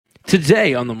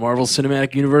Today on the Marvel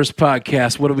Cinematic Universe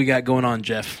podcast, what do we got going on,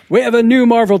 Jeff? We have a new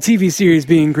Marvel TV series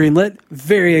being greenlit.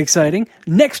 Very exciting.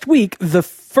 Next week, the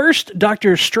first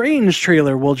Doctor Strange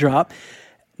trailer will drop.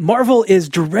 Marvel is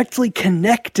directly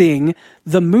connecting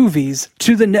the movies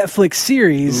to the Netflix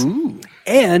series. Ooh.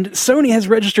 And Sony has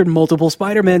registered multiple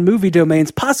Spider-Man movie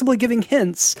domains, possibly giving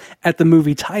hints at the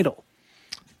movie title.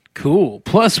 Cool.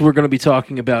 Plus, we're going to be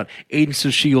talking about Agents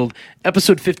of S.H.I.E.L.D.,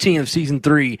 episode 15 of season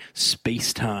 3,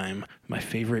 Space Time, my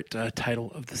favorite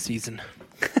title of the season.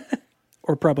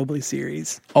 Or probably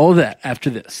series. All of that after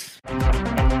this.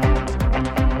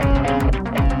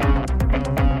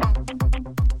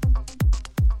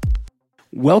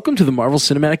 Welcome to the Marvel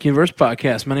Cinematic Universe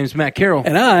podcast. My name is Matt Carroll.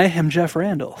 And I am Jeff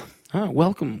Randall.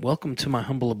 Welcome to my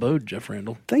humble abode, Jeff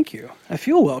Randall. Thank you. I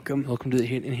feel welcome. Welcome to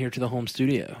in here to the home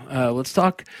studio. Let's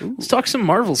talk some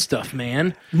Marvel stuff,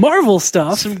 man. Marvel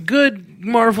stuff? Some good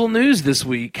Marvel news this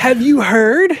week. Have you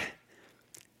heard?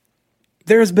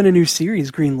 There's been a new series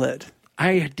greenlit.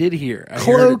 I did hear.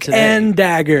 Cloak and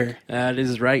Dagger. That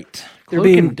is right. They're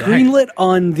being greenlit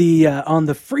on the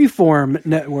Freeform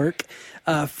network,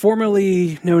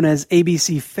 formerly known as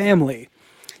ABC Family.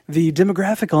 The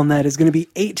demographic on that is going to be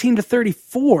 18 to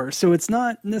 34, so it's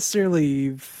not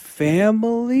necessarily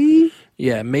family.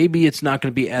 Yeah, maybe it's not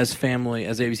going to be as family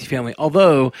as ABC Family.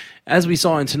 Although, as we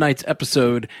saw in tonight's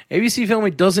episode, ABC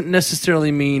Family doesn't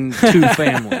necessarily mean to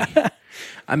family.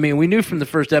 I mean, we knew from the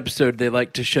first episode they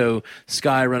like to show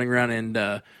Skye running around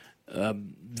in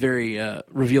very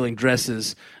revealing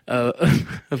dresses of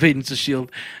Agents of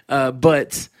S.H.I.E.L.D.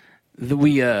 But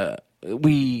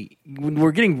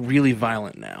we're getting really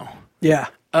violent now. Yeah.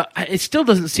 It still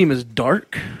doesn't seem as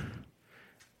dark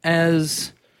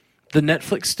as the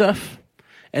Netflix stuff,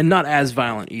 and not as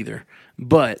violent either.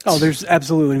 But there's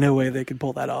absolutely no way they could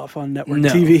pull that off on network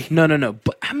TV. No.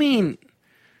 But I mean,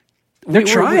 they're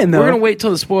trying, though. We're going to wait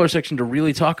till the spoiler section to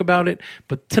really talk about it.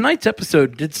 But tonight's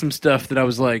episode did some stuff that I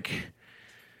was like,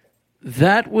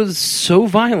 that was so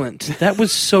violent. That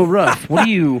was so rough. What are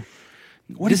you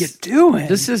doing?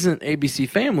 This isn't ABC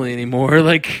Family anymore.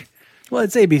 Well,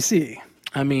 it's ABC.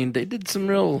 I mean, they did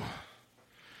they're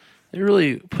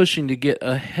really pushing to get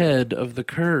ahead of the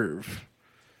curve.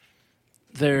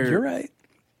 You're right.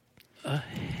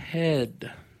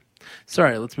 Ahead.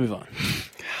 Sorry, let's move on.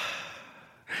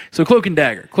 So Cloak and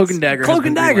Dagger. Cloak and Dagger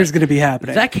is going to be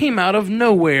happening. That came out of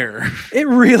nowhere. It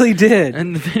really did.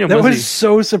 And that was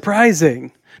so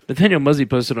surprising. Nathaniel Muzzy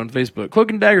posted on Facebook, Cloak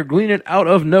and Dagger gleaned it out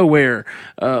of nowhere.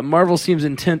 Marvel seems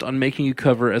intent on making you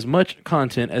cover as much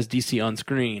content as DC on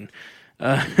screen.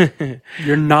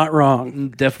 You're not wrong.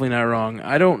 Definitely not wrong.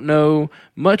 I don't know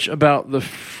much about the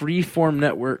Freeform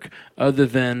network other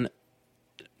than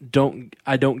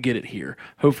I don't get it here.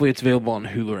 Hopefully it's available on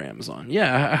Hulu or Amazon.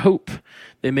 Yeah, I hope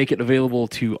they make it available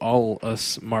to all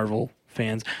us Marvel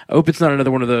fans. I hope it's not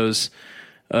another one of those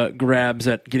grabs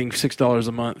at getting $6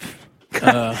 a month.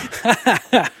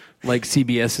 Like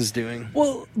CBS is doing.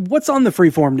 Well, what's on the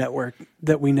Freeform network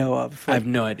that we know of? I have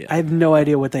no idea. I have no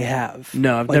idea what they have.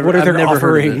 No, what are their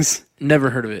offerings? Never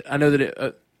heard of it. I know that it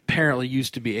apparently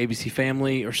used to be ABC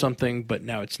Family or something, but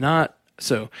now it's not.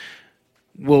 So,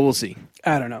 we'll see.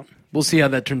 I don't know. We'll see how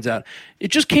that turns out.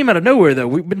 It just came out of nowhere, though.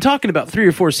 We've been talking about 3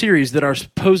 or 4 series that are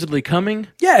supposedly coming.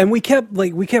 Yeah, and we kept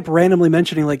randomly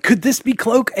mentioning, could this be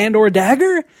Cloak and or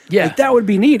Dagger? Yeah. That would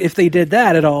be neat if they did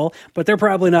that at all, but they're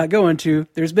probably not going to.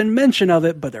 There's been mention of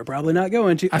it, but they're probably not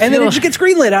going to. And then it just gets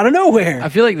greenlit out of nowhere. I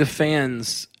feel like the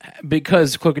fans,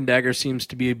 because Cloak and Dagger seems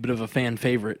to be a bit of a fan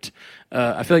favorite,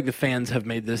 I feel like the fans have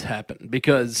made this happen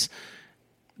because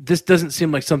this doesn't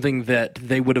seem like something that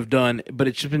they would have done, but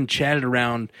it's just been chatted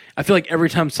around. I feel like every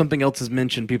time something else is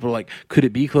mentioned, people are like, could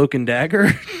it be Cloak and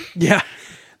Dagger? Yeah.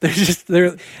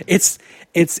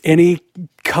 It's any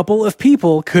couple of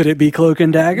people. Could it be Cloak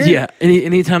and Dagger? Yeah.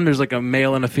 Anytime there's a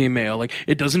male and a female,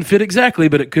 it doesn't fit exactly,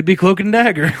 but it could be Cloak and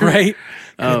Dagger. Right.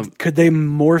 Could they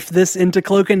morph this into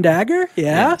Cloak and Dagger?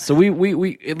 Yeah. So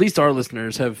we at least our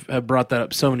listeners have brought that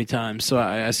up so many times. So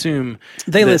I assume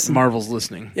they listen. Marvel's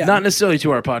listening. Yeah. Not necessarily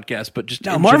to our podcast, but just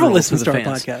in Marvel general listens to our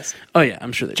fans. podcast. Oh yeah,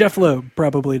 I'm sure they do. Jeff Loeb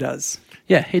probably does.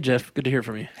 Yeah. Hey Jeff, good to hear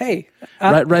from you. Hey.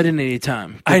 Right in any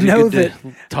time. Good to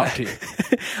talk to you.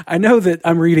 I know that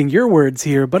I'm reading your words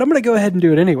here, but I'm going to go ahead and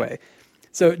do it anyway.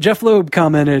 So Jeff Loeb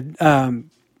commented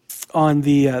on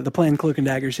the planned Cloak and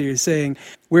Dagger series, saying,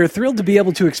 "We're thrilled to be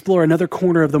able to explore another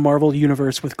corner of the Marvel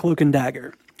universe with Cloak and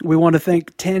Dagger. We want to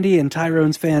thank Tandy and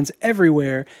Tyrone's fans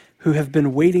everywhere who have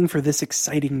been waiting for this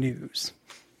exciting news."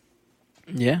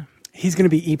 Yeah. He's going to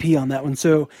be EP on that one.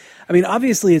 So, I mean,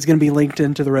 obviously it's going to be linked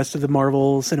into the rest of the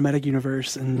Marvel Cinematic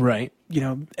Universe and, right,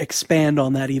 expand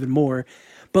on that even more.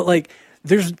 But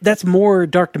that's more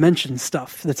Dark Dimension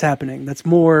stuff that's happening. That's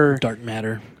more Dark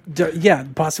matter.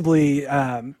 Possibly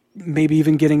maybe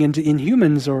even getting into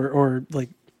Inhumans or like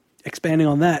expanding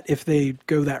on that if they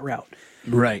go that route.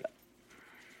 Right.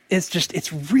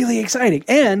 It's really exciting.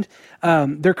 And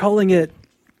they're calling it,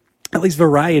 at least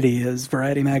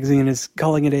Variety magazine is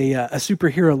calling it a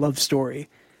superhero love story.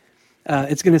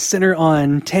 It's going to center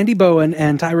on Tandy Bowen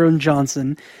and Tyrone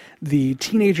Johnson, the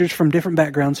teenagers from different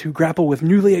backgrounds who grapple with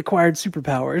newly acquired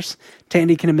superpowers.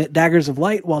 Tandy can emit daggers of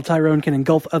light, while Tyrone can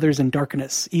engulf others in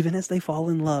darkness, even as they fall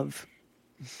in love.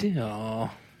 Aww. All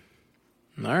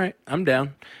right, I'm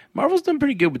down. Marvel's done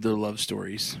pretty good with their love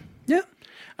stories. Yeah.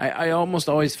 I almost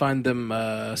always find them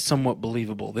somewhat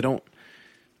believable. They don't,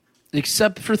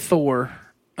 except for Thor,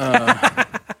 and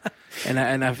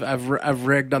I've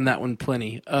regged on that one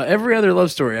plenty. Every other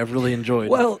love story I've really enjoyed.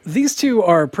 Well, these two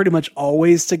are pretty much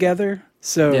always together,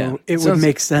 so it would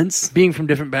make sense. Being from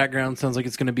different backgrounds sounds like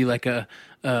it's going to be like a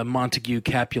Montague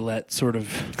Capulet sort of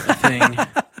a thing.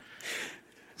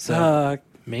 So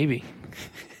maybe.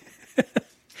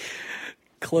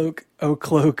 Cloak, oh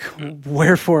cloak,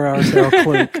 wherefore art thou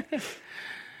cloak?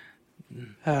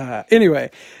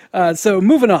 Anyway, so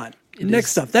moving on.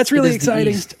 Next up, that's really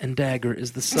exciting. The east and Dagger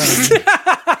is the sun.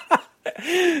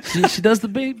 she does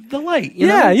the light. You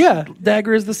know? Yeah.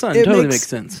 Dagger is the sun. It totally makes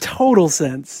sense. Total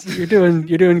sense. You're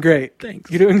doing great.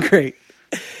 Thanks. You're doing great.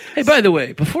 Hey, by the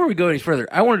way, before we go any further,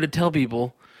 I wanted to tell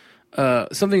people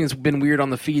something that's been weird on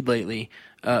the feed lately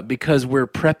because we're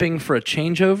prepping for a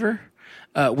changeover.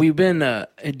 We've been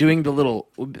doing the little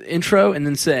intro and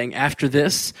then saying after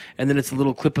this, and then it's a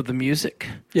little clip of the music.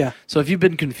 Yeah. So if you've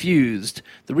been confused,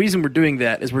 the reason we're doing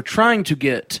that is we're trying to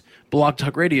get Blog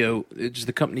Talk Radio, which is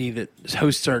the company that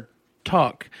hosts our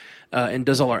talk and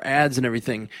does all our ads and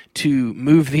everything, to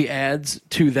move the ads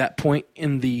to that point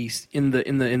in the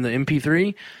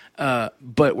MP3.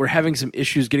 But we're having some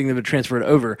issues getting them to transfer it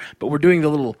over. But we're doing the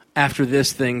little after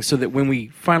this thing so that when we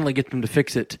finally get them to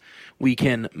fix it, we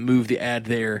can move the ad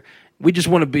there. We just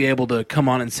want to be able to come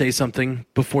on and say something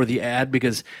before the ad,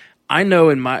 because I know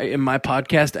in my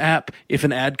podcast app, if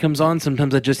an ad comes on,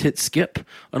 sometimes I just hit skip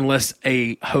unless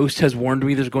a host has warned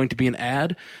me there's going to be an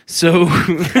ad. So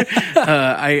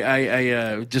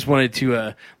I just wanted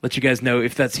to let you guys know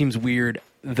if that seems weird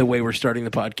the way we're starting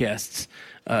the podcasts.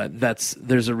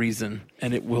 There's a reason,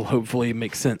 and it will hopefully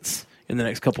make sense in the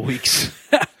next couple weeks.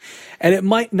 And it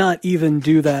might not even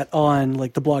do that on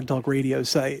like the Blog Talk Radio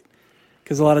site,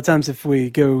 because a lot of times if we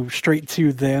go straight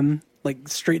to them, like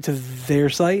straight to their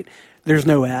site, there's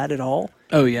no ad at all.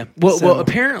 Oh yeah. Well,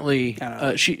 apparently,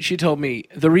 she told me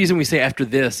the reason we say after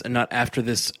this and not after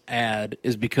this ad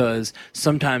is because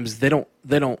sometimes they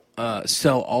don't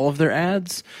sell all of their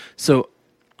ads, so.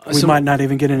 We might not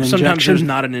even get an injection. Sometimes there's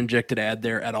not an injected ad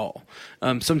there at all.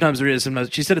 Sometimes there is. Sometimes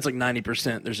she said it's like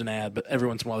 90% there's an ad, but every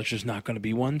once in a while there's just not going to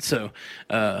be one. So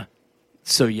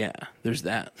yeah, there's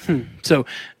that.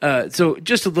 So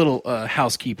just a little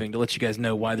housekeeping to let you guys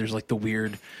know why there's like the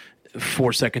weird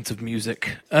 4 seconds of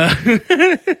music.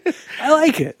 I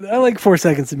like it. I like 4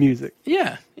 seconds of music.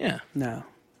 Yeah. No,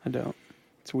 I don't.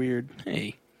 It's weird.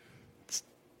 Hey, it's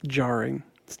jarring.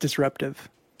 It's disruptive.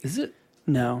 Is it?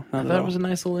 No, not I at thought all. it was a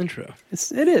nice little intro.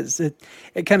 It is. It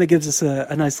kind of gives us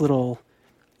a nice little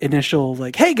initial,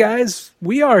 like, hey guys,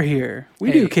 we are here.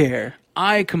 We do care.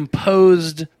 I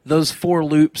composed those 4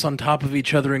 loops on top of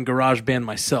each other in GarageBand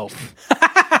myself.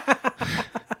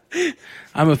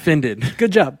 I'm offended.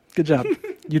 Good job.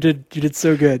 You did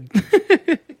so good.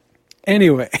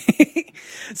 Anyway,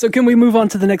 so can we move on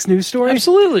to the next news story?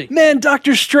 Absolutely. Man,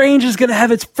 Doctor Strange is going to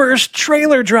have its first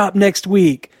trailer drop next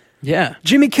week. Yeah.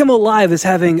 Jimmy Kimmel Live is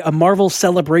having a Marvel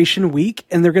Celebration week,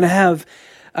 and they're going to have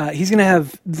he's going to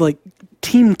have like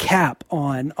Team Cap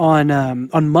on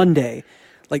Monday,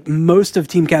 like most of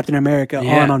Team Captain America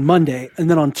on Monday, and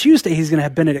then on Tuesday he's going to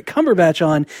have Benedict Cumberbatch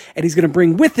on, and he's going to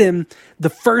bring with him the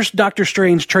first Doctor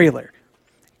Strange trailer.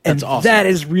 And that's awesome. That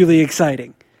is really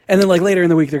exciting. And then like later in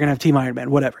the week they're going to have Team Iron Man,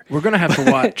 whatever. We're going to have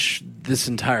to watch this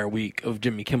entire week of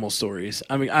Jimmy Kimmel stories.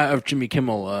 I mean, of Jimmy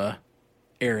Kimmel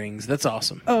airings. That's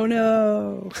awesome. Oh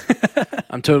no.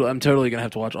 I'm totally gonna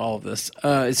have to watch all of this.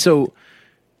 So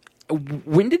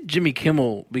when did Jimmy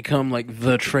Kimmel become like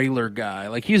the trailer guy?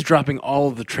 Like he's dropping all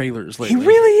of the trailers lately. He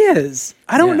really is.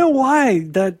 I don't know why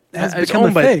that has become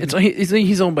a thing.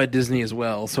 He's owned by Disney as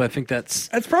well, so I think that's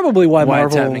probably why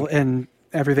Marvel and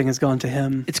everything has gone to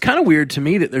him. It's kind of weird to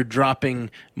me that they're dropping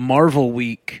Marvel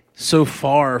Week so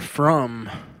far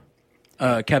from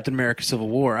Captain America: Civil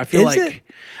War. I feel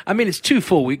it's 2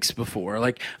 full weeks before.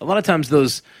 Like a lot of times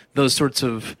those sorts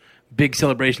of big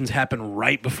celebrations happen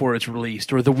right before it's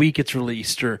released or the week it's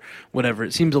released or whatever.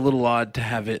 It seems a little odd to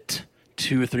have it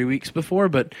 2 or 3 weeks before,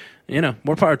 but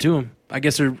more power to them. I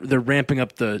guess they're ramping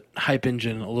up the hype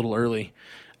engine a little early.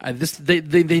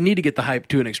 They need to get the hype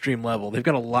to an extreme level. They've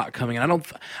got a lot coming. I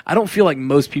don't feel like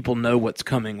most people know what's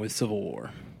coming with Civil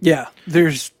War. Yeah,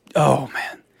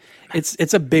 man,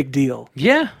 it's a big deal.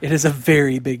 Yeah, it is a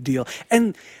very big deal.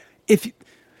 And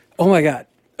oh my God,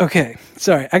 okay,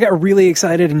 sorry, I got really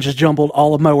excited and just jumbled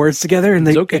all of my words together, and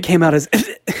it came out as.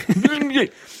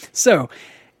 So,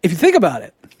 if you think about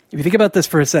it, if you think about this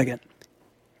for a second,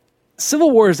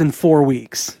 Civil War is in 4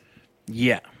 weeks.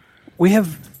 Yeah. We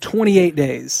have 28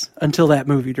 days until that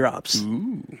movie drops.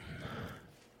 Ooh.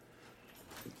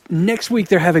 Next week,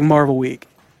 they're having Marvel Week.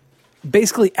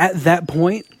 Basically, at that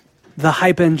point, the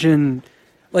hype engine's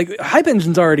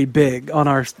already big on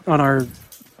our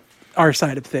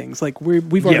side of things. Like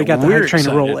we've already got the hype train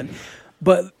rolling.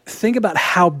 But think about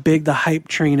how big the hype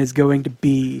train is going to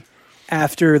be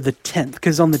after the 10th.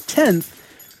 Because on the 10th,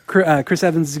 Chris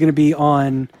Evans is going to be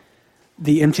on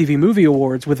the MTV Movie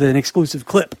Awards with an exclusive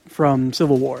clip from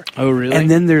Civil War. Oh, really? And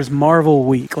then there's Marvel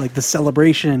Week, like the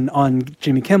celebration on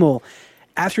Jimmy Kimmel.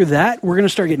 After that, we're going to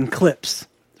start getting clips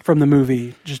from the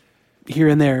movie, just here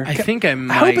and there. I think I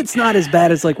might. I hope it's not as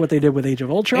bad as like what they did with Age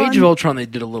of Ultron. Age of Ultron, they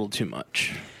did a little too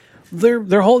much.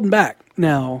 They're holding back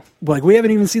now. Like we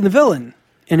haven't even seen the villain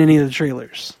in any of the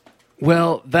trailers.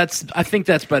 Well, I think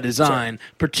that's by design,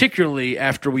 particularly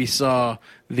after we saw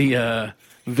the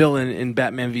villain in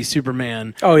Batman v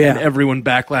Superman. Oh, yeah. And everyone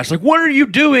backlash. Like, what are you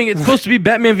doing? It's supposed to be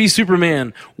Batman v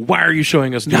Superman. Why are you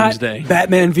showing us Doomsday? Not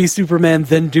Batman v Superman,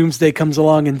 then Doomsday comes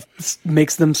along and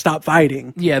makes them stop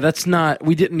fighting. Yeah, that's not...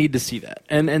 We didn't need to see that.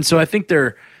 And so I think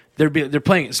they're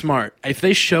playing it smart. If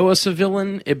they show us a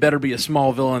villain, it better be a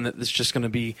small villain that's just going to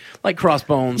be like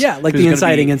Crossbones. Yeah, like the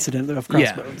inciting incident of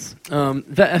Crossbones. Yeah.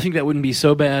 I think that wouldn't be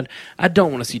so bad. I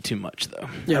don't want to see too much, though.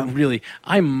 Yeah.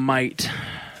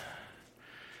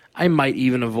 I might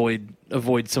even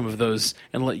avoid some of those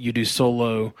and let you do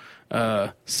solo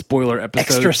spoiler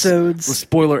episodes.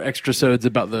 Spoiler extrasodes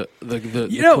about the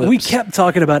clips. We kept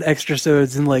talking about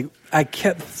extrasodes and like I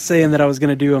kept saying that I was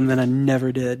going to do them, then I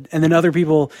never did. And then other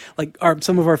people, like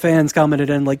some of our fans commented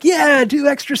and like, yeah, do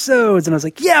extrasodes. And I was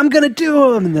like, yeah, I'm going to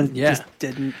do them. And then just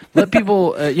didn't. Let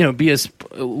people,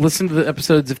 listen to the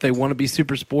episodes if they want to be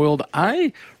super spoiled.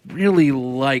 I really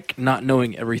like not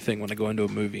knowing everything when I go into a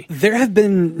movie. There have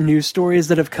been news stories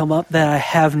that have come up that I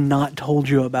have not told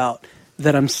you about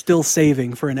that I'm still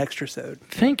saving for an extrasode.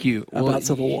 Thank you. About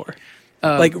Civil War.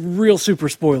 Like real super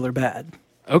spoiler bad.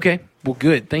 Okay. Well,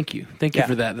 good. Thank you. Thank you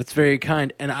for that. That's very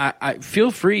kind. And I feel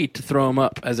free to throw them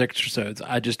up as extrasodes.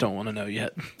 I just don't want to know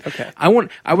yet. Okay. I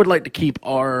would like to keep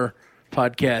our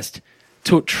podcast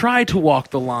to try to walk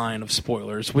the line of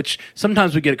spoilers, which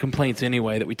sometimes we get complaints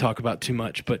anyway that we talk about too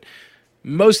much, but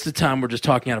most of the time we're just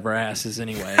talking out of our asses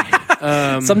anyway.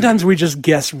 Sometimes we just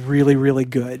guess really, really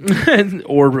good.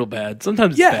 Or real bad.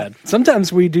 Sometimes it's bad.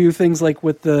 Sometimes we do things like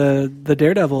with the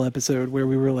Daredevil episode where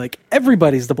we were like,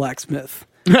 everybody's the blacksmith.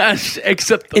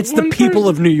 Except it's the people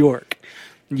of New York.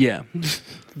 Yeah.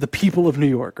 The people of New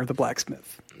York are the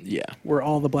blacksmith. Yeah. We're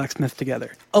all the blacksmith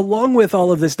together. Along with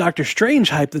all of this Doctor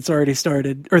Strange hype that's already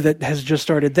started, or that has just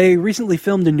started, they recently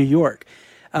filmed in New York.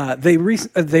 They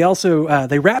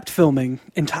wrapped filming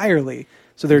entirely.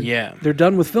 So they're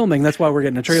done with filming. That's why we're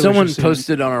getting a trailer. Someone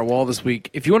posted on our wall this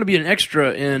week, if you want to be an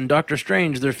extra in Doctor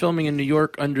Strange, they're filming in New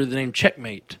York under the name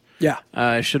Checkmate. Yeah.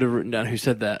 I should have written down who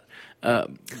said that.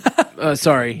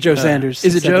 Sorry. Joe Sanders.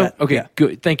 Is it Joe? That. Okay, yeah.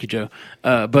 Good. Thank you, Joe.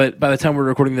 But by the time we're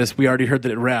recording this, we already heard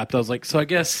that it wrapped. I was like, so I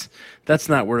guess that's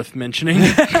not worth mentioning.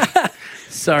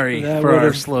 Sorry for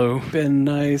our slow. Been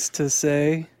nice to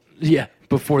say. Yeah,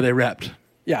 before they wrapped.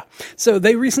 Yeah. So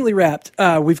they recently wrapped.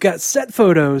 We've got set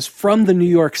photos from the New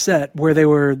York set where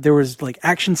there was like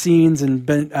action scenes and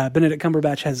Benedict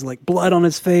Cumberbatch has like blood on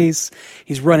his face.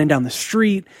 He's running down the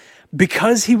street.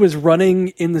 Because he was running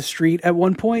in the street at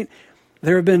one point,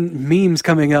 there have been memes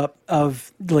coming up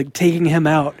of like taking him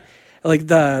out. Like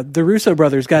the Russo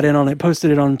brothers got in on it,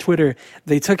 posted it on Twitter.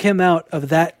 They took him out of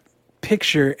that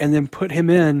picture and then put him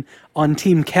in on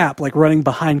Team Cap, like running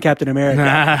behind Captain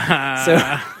America. So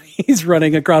he's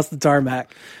running across the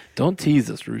tarmac. Don't tease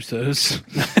us, Russos.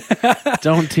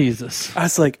 Don't tease us. I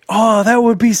was like, oh, that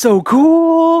would be so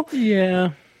cool.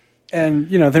 Yeah. And,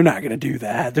 they're not going to do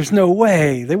that. There's no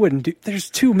way. They wouldn't do... There's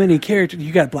too many characters.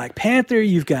 You got Black Panther.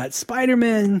 You've got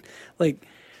Spider-Man. Like,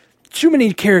 too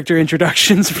many character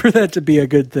introductions for that to be a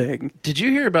good thing. Did you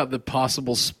hear about the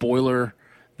possible spoiler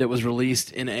that was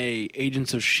released in a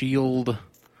Agents of S.H.I.E.L.D.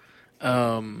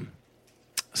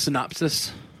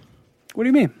 Synopsis? What do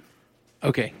you mean?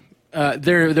 Okay. I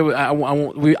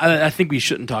think we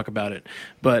shouldn't talk about it,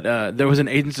 but there was an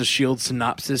Agents of S.H.I.E.L.D.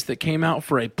 synopsis that came out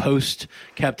for a post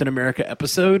Captain America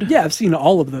episode. Yeah, I've seen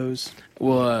all of those.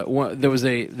 Well, there's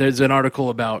an article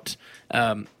about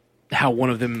how one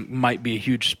of them might be a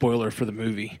huge spoiler for the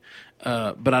movie,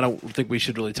 but I don't think we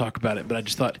should really talk about it. But I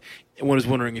was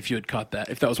wondering if you had caught that,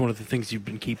 if that was one of the things you've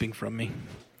been keeping from me,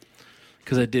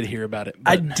 because I did hear about it.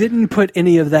 But I didn't put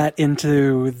any of that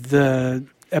into the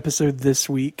episode this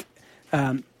week.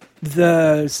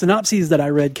 The synopses that I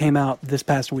read came out this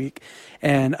past week,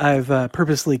 and I've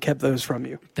purposely kept those from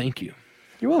you. Thank you.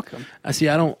 You're welcome. I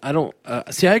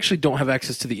actually don't have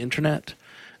access to the internet.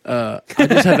 I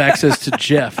just have access to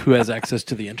Jeff, who has access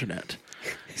to the internet.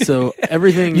 So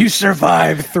everything You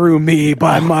survived through me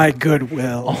by my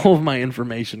goodwill. all of my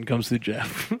information comes through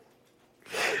Jeff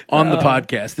on the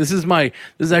podcast. This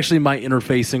is actually my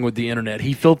interfacing with the internet.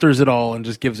 He filters it all and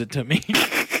just gives it to me.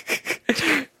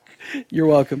 You're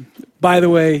welcome. By the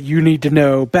way, you need to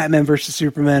know Batman vs.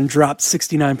 Superman dropped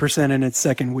 69% in its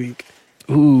second week.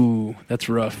 Ooh, that's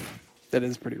rough. That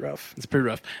is pretty rough. It's pretty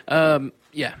rough.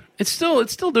 Yeah, it's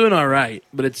still doing all right,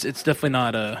 but it's definitely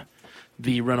not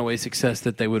the runaway success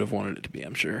that they would have wanted it to be,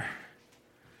 I'm sure.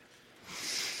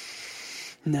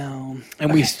 No.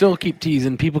 And we still keep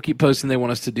teasing. People keep posting they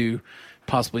want us to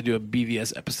possibly do a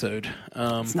BVS episode.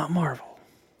 It's not Marvel.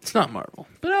 It's not Marvel,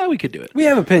 but we could do it. We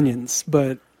have opinions,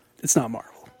 but it's not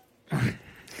Marvel.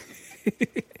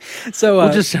 So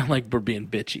we'll just sound like we're being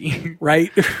bitchy.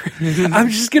 Right? I'm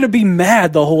just going to be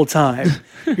mad the whole time.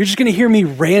 You're just going to hear me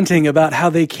ranting about how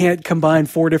they can't combine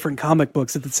 4 different comic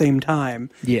books at the same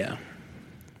time. Yeah.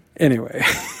 Anyway.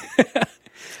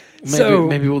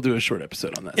 Maybe we'll do a short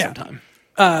episode on that sometime.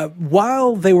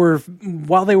 While they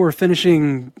were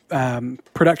finishing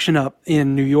production up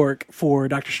in New York for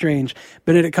Doctor Strange,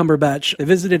 Benedict Cumberbatch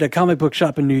visited a comic book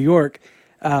shop in New York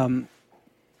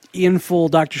in full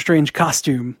Doctor Strange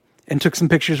costume and took some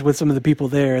pictures with some of the people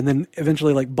there, and then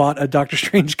eventually bought a Doctor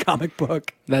Strange comic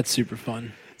book. That's super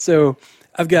fun. So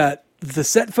I've got the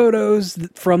set photos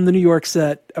from the New York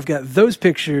set. I've got those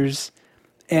pictures,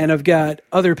 and I've got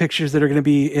other pictures that are going to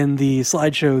be in the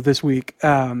slideshow this week,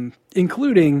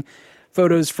 including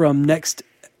photos from next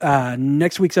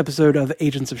week's episode of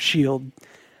Agents of S.H.I.E.L.D.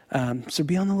 So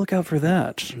be on the lookout for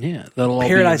that. Yeah, that'll all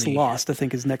Paradise be Lost, I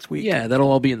think, is next week. Yeah, that'll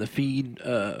all be in the feed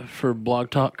for Blog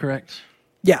Talk, correct?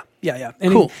 Yeah.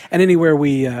 Cool. And anywhere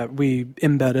we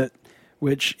embed it,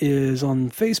 which is on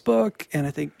Facebook, and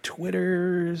I think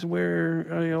Twitter is where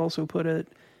I also put it.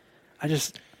 I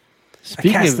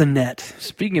cast the net.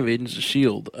 Speaking of Agents of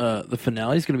S.H.I.E.L.D., the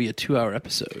finale is going to be a 2-hour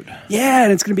episode. Yeah,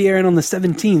 and it's going to be airing on the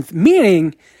 17th,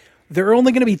 meaning there are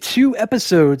only going to be 2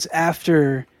 episodes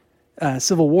after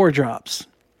Civil War drops.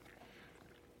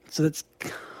 So that's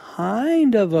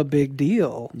kind of a big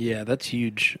deal. Yeah, that's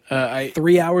huge.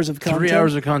 3 hours of content. 3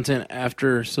 hours of content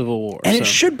after Civil War. And it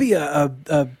should be a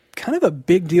kind of a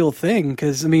big deal thing,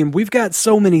 because, I mean, we've got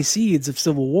so many seeds of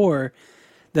Civil War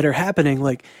that are happening.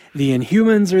 Like, the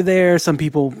Inhumans are there. Some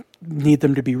people need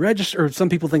them to be registered, or some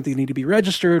people think they need to be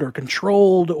registered or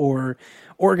controlled or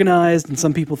organized, and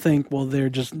some people think, well,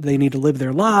 they need to live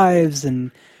their lives,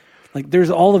 and there's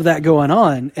all of that going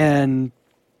on, and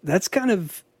that's kind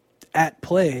of at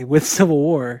play with Civil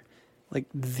War,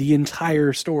 the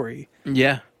entire story.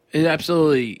 Yeah, it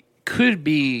absolutely could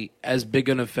be as big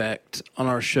an effect on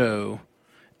our show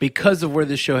because of where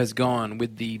this show has gone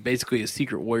with basically a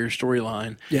Secret Warrior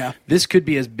storyline. Yeah, this could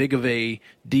be as big of a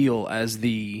deal as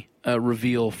the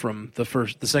reveal from the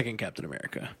second Captain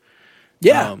America.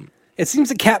 Yeah. It seems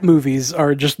that Cap movies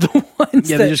are just the ones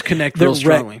they just connect real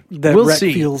strongly. We'll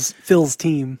see. Phil's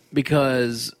team.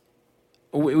 Because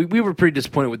we were pretty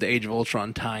disappointed with the Age of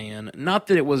Ultron tie-in. Not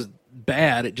that it was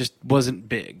bad, it just wasn't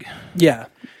big. Yeah.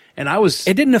 And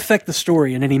it didn't affect the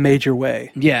story in any major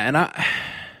way. Yeah, and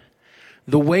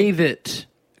the way that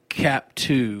Cap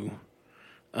 2,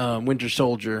 Winter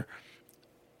Soldier,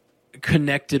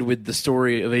 connected with the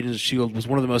story of Agents of S.H.I.E.L.D. was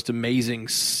one of the most amazing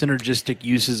synergistic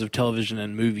uses of television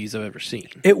and movies I've ever seen.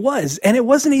 It was. And it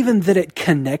wasn't even that it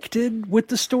connected with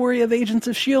the story of Agents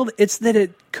of S.H.I.E.L.D. It's that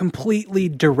it completely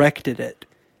directed it.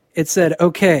 It said,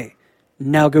 okay,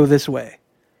 now go this way.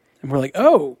 And we're like,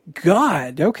 oh,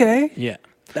 God, okay. Yeah.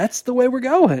 That's the way we're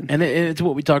going. And it's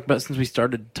what we talked about since we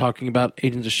started talking about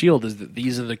Agents of S.H.I.E.L.D. is that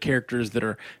these are the characters that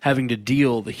are having to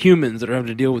the humans that are having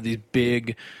to deal with these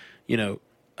big,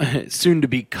 soon to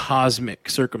be cosmic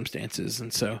circumstances,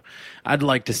 and so I'd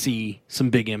like to see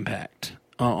some big impact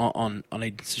on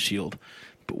Agents of S.H.I.E.L.D.,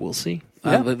 but we'll see.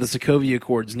 Yeah. The Sokovia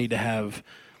Accords need to have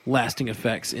lasting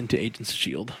effects into Agents of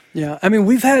S.H.I.E.L.D. Yeah, I mean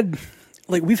we've had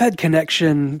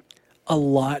connection a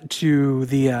lot to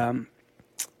the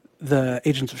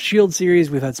Agents of S.H.I.E.L.D.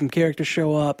 series. We've had some characters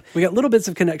show up. We got little bits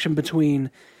of connection between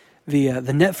the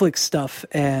Netflix stuff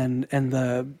and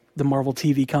the Marvel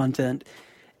TV content.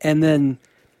 And then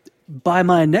by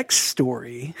my next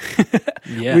story,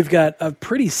 we've got a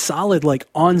pretty solid like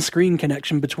on-screen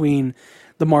connection between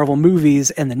the Marvel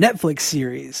movies and the Netflix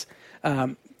series.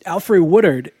 Alfre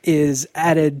Woodard is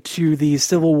added to the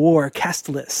Civil War cast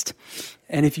list.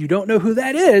 And if you don't know who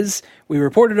that is, we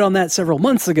reported on that several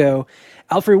months ago.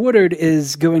 Alfre Woodard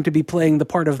is going to be playing the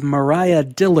part of Mariah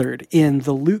Dillard in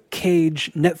the Luke Cage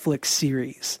Netflix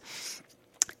series.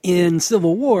 In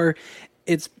Civil War,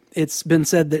 it's been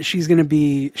said that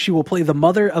she will play the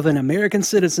mother of an American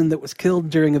citizen that was killed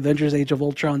during Avengers Age of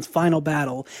Ultron's final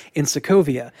battle in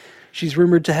Sokovia. She's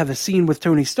rumored to have a scene with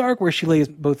Tony Stark where she lays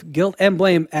both guilt and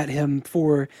blame at him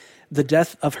for the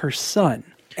death of her son.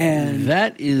 And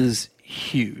that is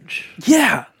huge.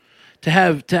 Yeah. To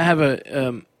have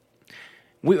a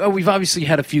we've obviously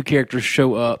had a few characters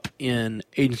show up in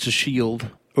Agents of S.H.I.E.L.D.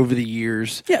 over the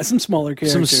years. Yeah, some smaller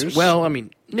characters.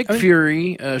 Nick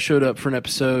Fury showed up for an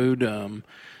episode.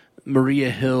 Maria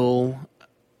Hill,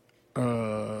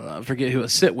 I forget who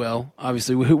was. Sitwell,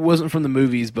 obviously, who wasn't from the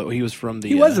movies, but he was from the.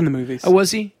 He was in the movies. Oh,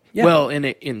 was he? Yeah. Well,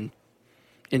 in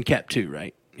Cap 2,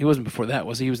 right? He wasn't before that,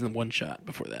 was he? He was in the one shot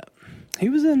before that. He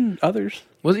was in others.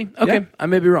 Was he? Okay, yeah. I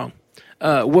may be wrong.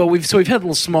 We've had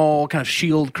little small kind of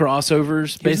S.H.I.E.L.D.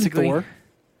 crossovers, basically. Thor.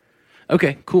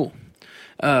 Okay, cool.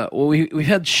 We've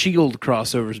had S.H.I.E.L.D.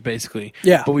 crossovers, basically.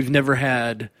 Yeah. But we've never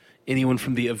had anyone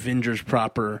from the Avengers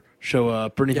proper show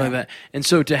up or anything like that. And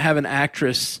so to have an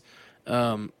actress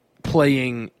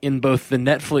playing in both the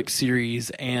Netflix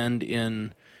series and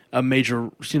in a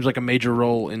major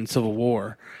role in Civil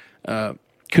War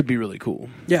could be really cool.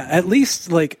 Yeah, at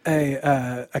least like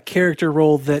a character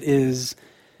role that is...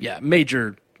 Yeah,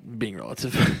 major being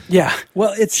relative. Yeah,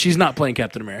 well, she's not playing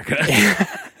Captain America.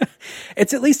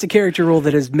 It's at least a character role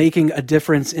that is making a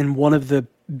difference in one of the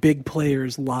big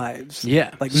players' lives.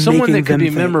 Yeah, like someone that could be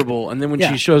memorable, and then when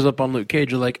she shows up on Luke Cage,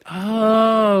 you're like,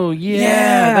 oh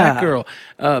yeah, that girl.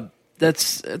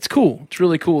 That's cool. It's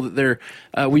really cool that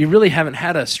we really haven't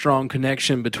had a strong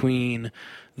connection between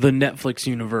the Netflix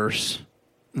universe,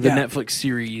 the Netflix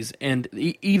series, and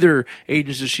either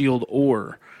Agents of S.H.I.E.L.D.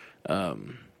 or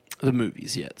the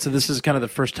movies yet. So this is kind of the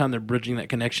first time they're bridging that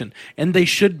connection, and they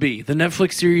should be. The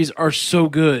Netflix series are so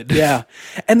good. Yeah,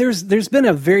 and there's been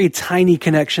a very tiny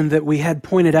connection that we had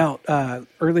pointed out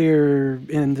earlier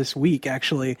in this week.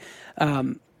 Actually,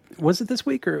 was it this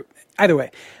week or either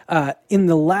way? In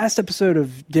the last episode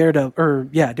of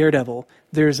Daredevil,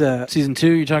 there's a season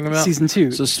 2. You're talking about season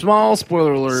 2. So small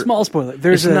spoiler alert. Small spoiler.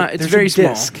 There's very a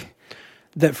disc small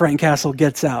that Frank Castle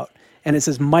gets out, and it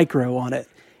says Micro on it.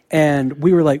 And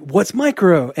we were like, what's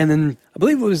Micro? And then I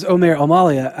believe it was Omer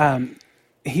Amalia.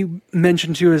 He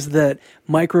mentioned to us that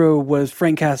Micro was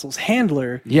Frank Castle's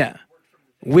handler. Yeah.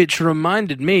 Which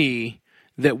reminded me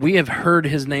that we have heard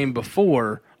his name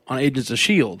before on Agents of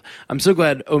S.H.I.E.L.D. I'm so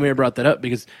glad Omer brought that up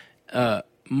because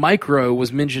Micro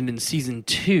was mentioned in season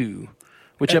 2.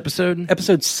 Which episode?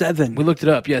 Episode 7. We looked it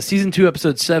up. Yeah, season 2,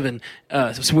 episode 7.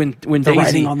 So when the Daisy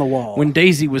writing on the wall. When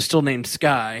Daisy was still named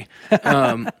Sky.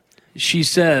 She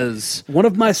says, one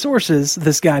of my sources,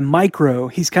 this guy Micro,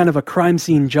 he's kind of a crime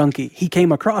scene junkie. He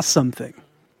came across something.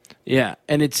 Yeah,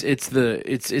 and it's a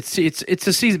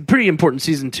pretty important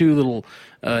season 2 little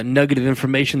nugget of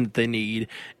information that they need,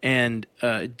 and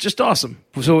just awesome.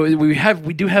 So we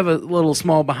do have a little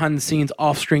small behind the scenes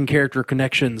off screen character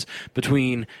connections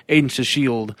between Agents of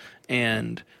S.H.I.E.L.D.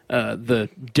 and the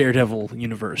Daredevil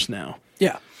universe now.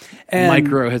 Yeah. And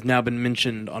Micro has now been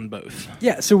mentioned on both.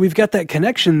 Yeah, so we've got that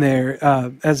connection there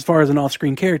as far as an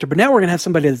off-screen character. But now we're going to have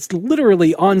somebody that's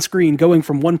literally on-screen going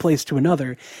from one place to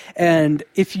another. And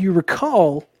if you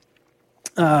recall,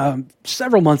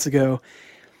 several months ago,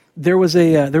 there was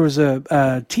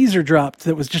a teaser dropped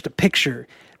that was just a picture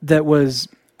that was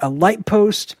a light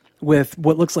post with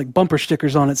what looks like bumper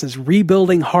stickers on it. It says,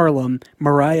 Rebuilding Harlem,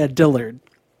 Mariah Dillard.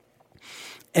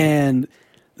 And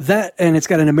it's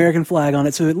got an American flag on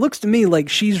it, so it looks to me like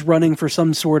she's running for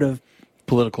some sort of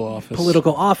political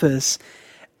office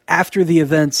after the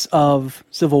events of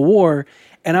Civil War.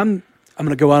 And I'm going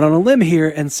to go out on a limb here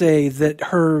and say that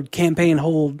her campaign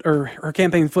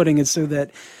footing is so that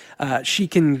she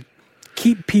can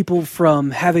keep people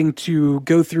from having to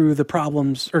go through the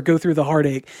problems or go through the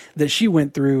heartache that she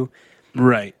went through,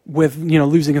 right? With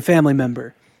losing a family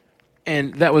member.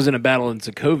 And that was in a battle in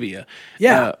Sokovia.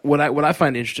 Yeah. What I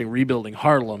find interesting, rebuilding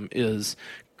Harlem, is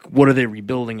what are they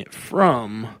rebuilding it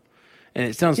from? And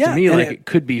it sounds to me and like it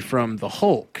could be from the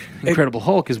Hulk. Incredible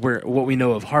Hulk is what we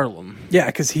know of Harlem. Yeah,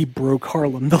 because he broke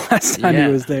Harlem the last time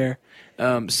he was there.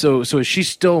 So is she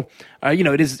still?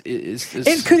 It is.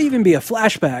 It could even be a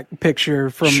flashback picture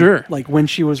from like when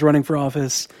she was running for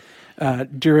office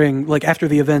during, like, after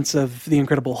the events of the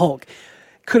Incredible Hulk.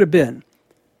 Could have been,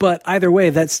 but either way,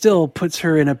 that still puts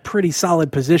her in a pretty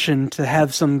solid position to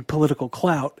have some political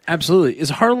clout. Absolutely.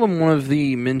 Is Harlem one of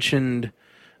the mentioned?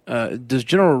 Does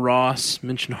General Ross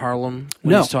mention Harlem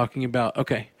when he's talking about?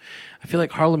 Okay, I feel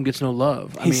like Harlem gets no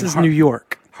love. He says New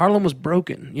York. Harlem was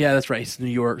broken. Yeah, that's right. It's New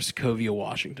York, Sokovia,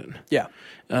 Washington. Yeah.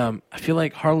 I feel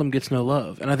like Harlem gets no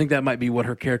love, and I think that might be what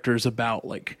her character is about.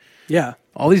 Like, yeah,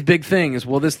 all these big things.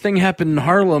 Well, this thing happened in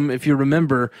Harlem. If you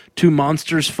remember, 2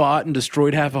 monsters fought and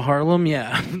destroyed half of Harlem.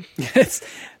 Yeah.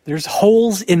 There's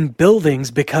holes in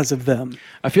buildings because of them.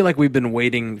 I feel like we've been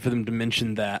waiting for them to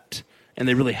mention that. And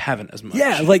they really haven't as much.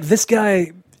 Yeah, like this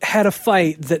guy had a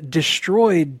fight that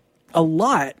destroyed a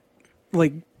lot.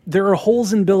 Like, there are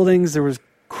holes in buildings. There was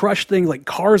crushed things. Like,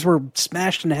 cars were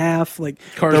smashed in half. Like,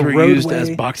 cars were used as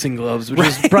boxing gloves, which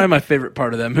is probably my favorite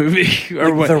part of that movie.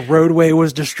 The roadway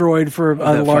was destroyed for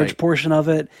a large portion of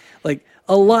it. Like,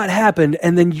 a lot happened,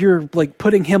 and then you're like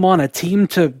putting him on a team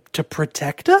to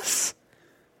protect us?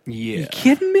 Yeah. Are you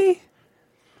kidding me?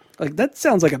 Like, that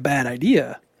sounds like a bad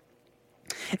idea.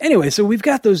 Anyway, so we've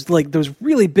got those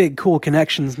really big, cool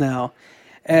connections now,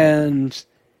 and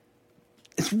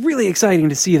it's really exciting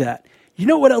to see that. You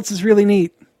know what else is really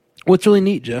neat? What's really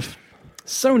neat, Jeff?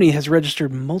 Sony has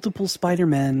registered multiple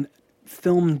Spider-Man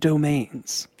film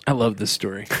domains. I love this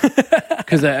story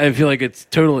because I feel like it's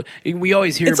totally. We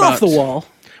always hear it's off the wall.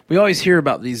 We always hear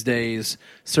about these days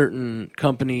certain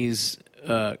companies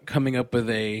coming up with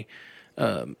a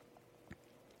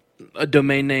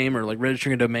domain name or like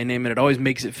registering a domain name, and it always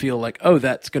makes it feel like, oh,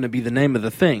 that's going to be the name of the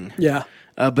thing. Yeah.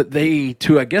 But they,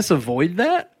 to I guess avoid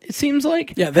that, it seems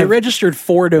like. Yeah, they registered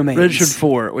 4 domains. Registered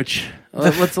 4, which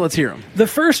let's hear them. The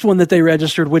first one that they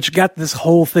registered, which got this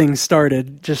whole thing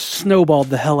started, just snowballed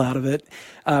the hell out of it,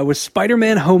 was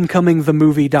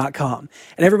SpidermanHomecomingTheMovie.com.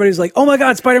 And everybody's like, oh my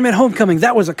God, Spider-Man Homecoming,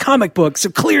 that was a comic book,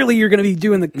 so clearly you're going to be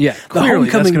doing the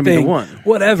Homecoming thing. Be the one.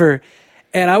 Whatever.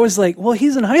 And I was like, well,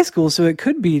 he's in high school, so it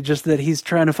could be just that he's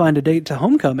trying to find a date to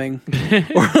homecoming.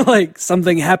 Or like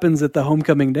something happens at the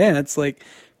homecoming dance. Like,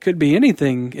 could be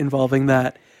anything involving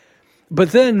that.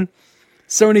 But then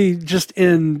Sony, just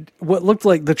in what looked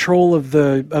like the troll of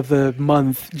the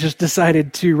month, just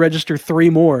decided to register 3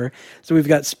 more. So we've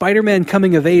got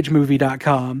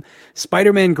SpidermanComingOfAgeMovie.com,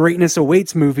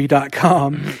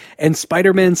 SpidermanGreatnessAwaitsMovie.com, and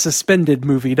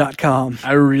SpidermanSuspendedMovie.com.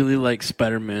 I really like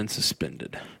Spider-Man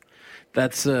Suspended.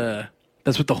 That's what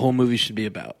the whole movie should be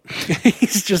about.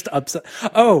 He's just upset.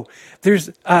 Oh, there's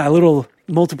a little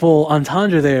multiple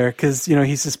entendre there because,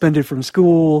 he's suspended from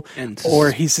school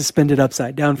or he's suspended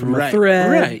upside down from a thread.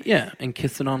 Right, yeah. And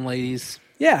kissing on ladies.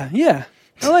 Yeah.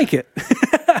 I like it.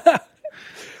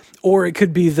 Or it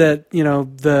could be that,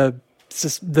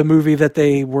 the movie that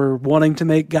they were wanting to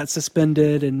make got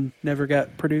suspended and never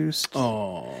got produced.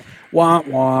 Oh. Wah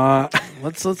wah.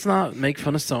 Let's not make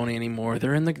fun of Sony anymore.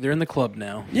 They're in the club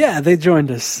now. Yeah, they joined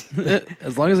us.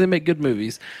 As long as they make good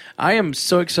movies. I am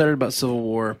so excited about Civil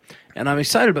War, and I'm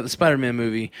excited about the Spider-Man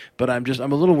movie, but I'm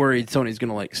a little worried Sony's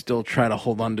going to still try to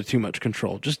hold on to too much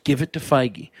control. Just give it to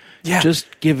Feige. Yeah.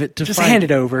 Just give it to Feige. Just hand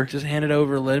it over. Just hand it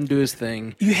over, let him do his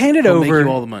thing. You hand it over. He'll make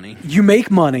you all the money. You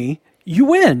make money, you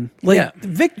win.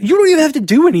 Vic, you don't even have to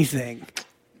do anything.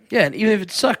 Yeah, and even if it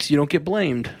sucks, you don't get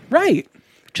blamed. Right.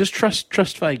 Just trust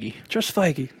Feige. Trust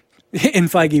Feige. In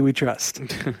Feige we trust.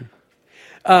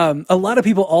 A lot of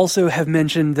people also have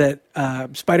mentioned that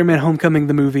Spider-Man Homecoming,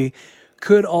 the movie,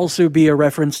 could also be a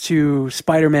reference to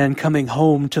Spider-Man coming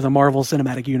home to the Marvel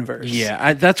Cinematic Universe.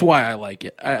 Yeah, that's why I like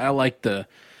it. I like the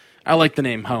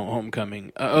name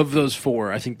Homecoming. Of those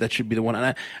 4, I think that should be the one.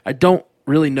 And I don't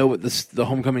really know what the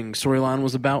Homecoming storyline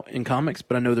was about in comics,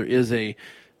 but I know there is a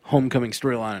Homecoming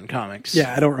storyline in comics.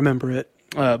 Yeah, I don't remember it.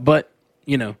 But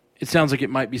it sounds like it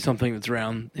might be something that's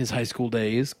around his high school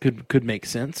days. Could make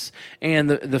sense. And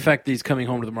the fact that he's coming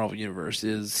home to the Marvel Universe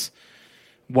is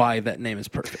why that name is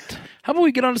perfect. How about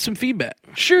we get on to some feedback?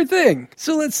 Sure thing.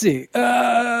 So let's see.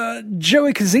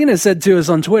 Joey Kazina said to us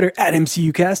on Twitter,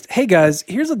 @MCUcast, hey guys,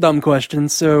 here's a dumb question,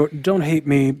 so don't hate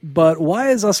me, but why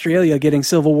is Australia getting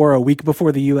Civil War a week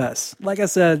before the US? Like I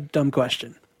said, dumb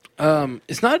question.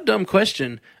 It's not a dumb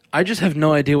question. I just have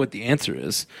no idea what the answer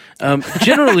is.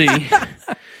 Generally,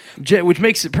 which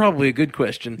makes it probably a good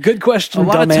question. Good question,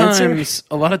 dumb answer.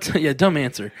 Dumb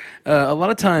answer. A lot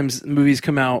of times movies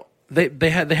come out, they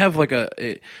have like a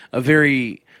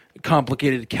very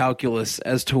complicated calculus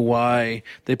as to why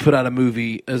they put out a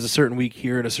movie as a certain week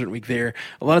here and a certain week there.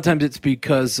 A lot of times it's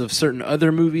because of certain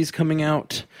other movies coming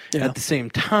out at the same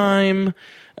time.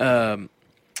 The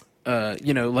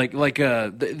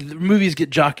movies get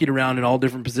jockeyed around in all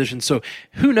different positions. So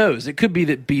who knows? It could be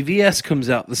that BVS comes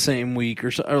out the same week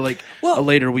or a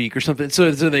later week or something.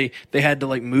 So they had to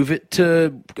like move it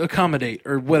to accommodate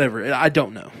or whatever. I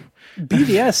don't know.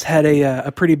 BVS had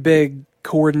a pretty big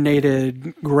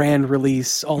coordinated grand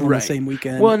release all in the same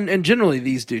weekend. Well, and generally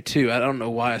these do too. I don't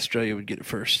know why Australia would get it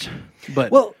first,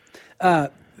 but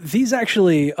these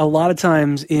actually a lot of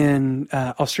times in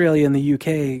Australia and the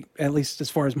UK, at least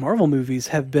as far as Marvel movies,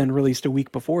 have been released a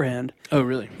week beforehand. Oh,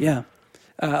 really? Yeah,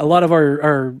 a lot of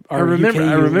our I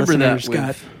remember that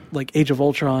got like Age of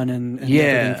Ultron and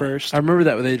everything first. I remember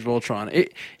that with Age of Ultron.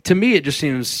 To me, it just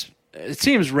seems. It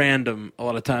seems random a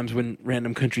lot of times when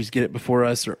random countries get it before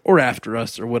us or after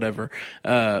us or whatever.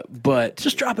 But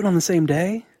just drop it on the same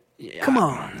day. Yeah, come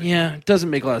on. Yeah, it doesn't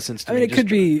make a lot of sense to me. I mean,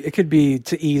 it could be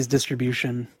to ease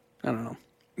distribution. I don't know.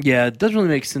 Yeah, it doesn't really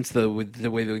make sense though with the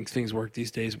way things work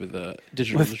these days with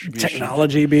digital distribution,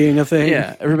 technology being a thing.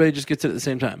 Yeah, everybody just gets it at the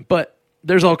same time. But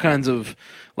there's all kinds of,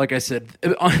 like I said,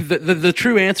 the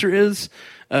true answer is.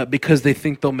 Because they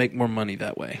think they'll make more money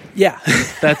that way. Yeah,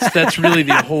 that's really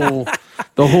the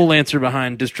whole answer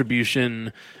behind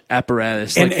distribution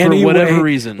apparatus. Like, for whatever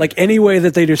reason, like any way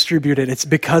that they distribute it, it's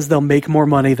because they'll make more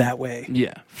money that way.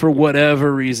 Yeah, for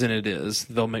whatever reason it is,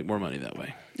 they'll make more money that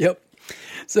way. Yep.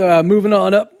 So moving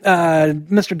on up,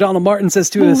 Mr. Donald Martin says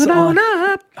to us, "Moving on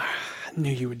up." I knew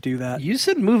you would do that. You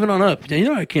said moving on up. You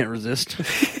know I can't resist.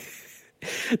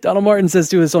 Donald Martin says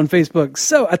to us on Facebook,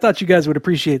 so I thought you guys would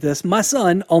appreciate this. My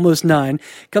son, almost 9,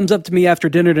 comes up to me after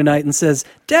dinner tonight and says,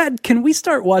 Dad, can we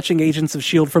start watching Agents of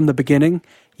S.H.I.E.L.D. from the beginning?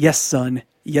 Yes, son.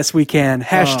 Yes, we can.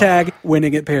 Hashtag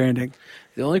winning at parenting.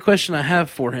 The only question I have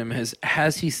for him is,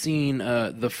 has he seen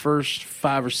the first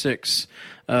 5 or 6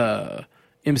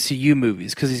 MCU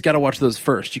movies? Because he's got to watch those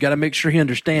first. You got to make sure he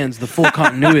understands the full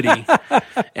continuity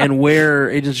and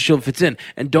where Agents of S.H.I.E.L.D. fits in.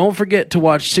 And don't forget to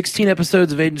watch 16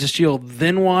 episodes of Agents of S.H.I.E.L.D.,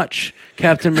 then watch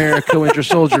Captain America Winter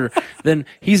Soldier. Then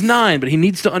he's 9, but he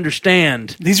needs to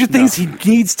understand. These are things he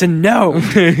needs to know.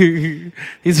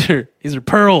 These are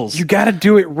pearls. You got to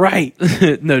do it right.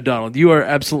 No, Donald, you are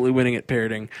absolutely winning at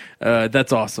parroting.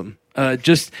 That's awesome. I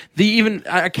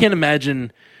can't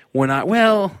imagine when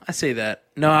I say that.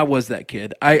 No, I was that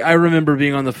kid. I remember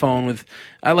being on the phone with,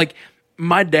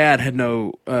 my dad had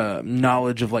no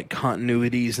knowledge of like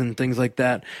continuities and things like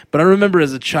that. But I remember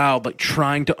as a child, like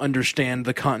trying to understand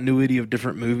the continuity of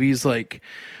different movies. Like,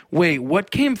 wait,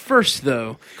 what came first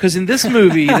though? Because in this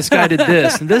movie, this guy did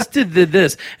this and this did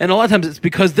this. And a lot of times it's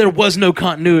because there was no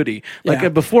continuity.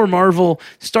 Like before Marvel,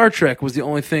 Star Trek was the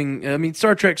only thing. I mean,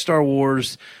 Star Trek, Star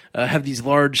Wars, have these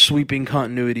large sweeping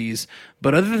continuities.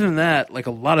 But other than that, like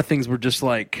a lot of things were just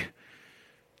like,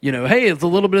 hey, it's a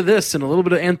little bit of this and a little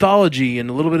bit of anthology and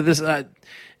a little bit of this.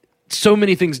 So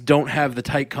many things don't have the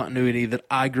tight continuity that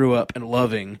I grew up and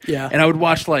loving. Yeah. And I would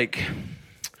watch like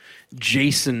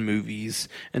Jason movies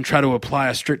and try to apply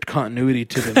a strict continuity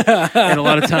to them. And a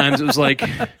lot of times it was like,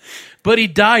 but he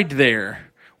died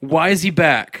there. Why is he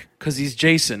back? Because he's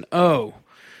Jason. Oh,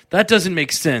 that doesn't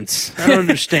make sense. I don't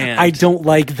understand. I don't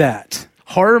like that.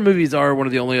 Horror movies are one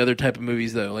of the only other type of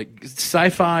movies, though. Like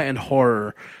sci-fi and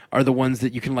horror are the ones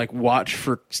that you can like watch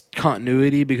for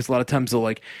continuity, because a lot of times they'll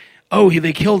like,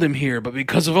 they killed him here, but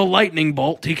because of a lightning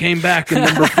bolt, he came back in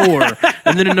number 4.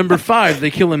 And then in number 5,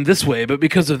 they kill him this way, but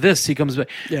because of this, he comes back.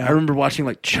 Yeah. I remember watching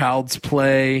like Child's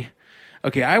Play.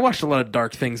 Okay, I watched a lot of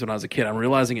dark things when I was a kid. I'm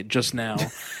realizing it just now.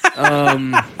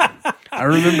 I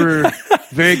remember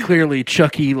very clearly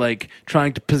Chucky like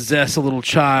trying to possess a little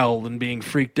child and being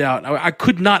freaked out. I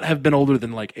could not have been older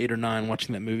than like 8 or 9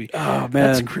 watching that movie. Oh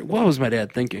man, what was my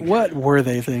dad thinking? What were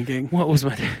they thinking? What was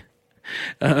my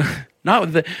dad?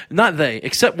 Not they.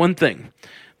 Except one thing.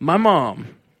 My mom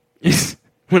is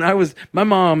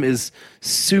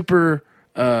super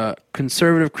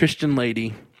conservative Christian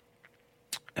lady.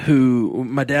 Who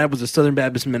my dad was a Southern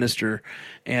Baptist minister,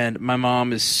 and my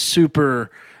mom is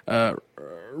super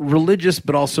religious,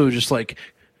 but also just like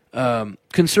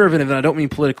conservative. And I don't mean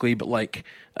politically, but like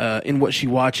in what she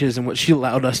watches and what she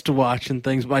allowed us to watch and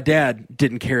things. My dad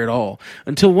didn't care at all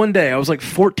until one day I was like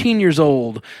 14 years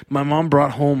old. My mom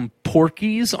brought home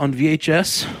Porky's on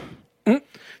VHS. You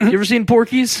ever seen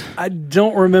Porky's? I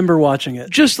don't remember watching it.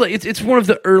 Just like it's one of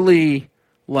the early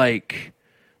like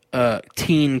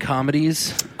teen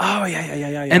comedies. Oh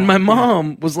yeah. And my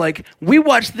mom was like, "We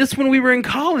watched this when we were in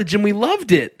college, and we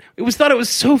loved it. Thought it was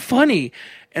so funny."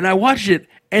 And I watched it,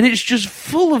 and it's just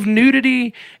full of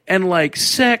nudity and like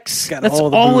sex. Got That's all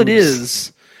the all it boobs.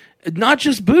 is. Not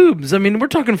just boobs. I mean, we're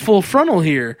talking full frontal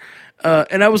here.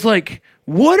 And I was like,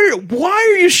 why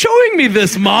are you showing me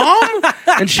this, Mom?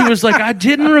 And she was like, I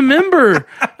didn't remember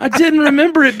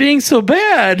it being so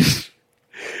bad.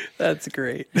 That's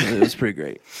great. It was pretty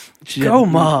great. She Go,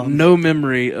 had Mom. no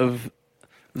memory of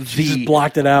She just the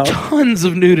blocked it out. tons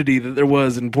of nudity that there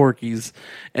was in Porky's.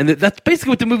 And that's basically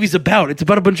what the movie's about. It's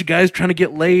about a bunch of guys trying to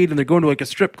get laid, and they're going to like a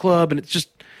strip club, and it's just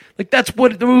like that's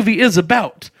what the movie is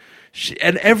about.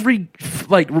 And every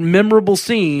like memorable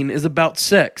scene is about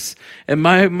sex. And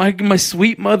my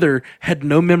sweet mother had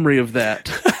no memory of that.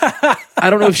 I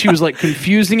don't know if she was like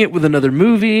confusing it with another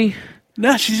movie.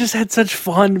 No, she just had such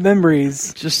fond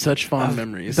memories. Just such fond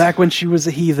memories. Back when she was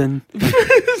a heathen.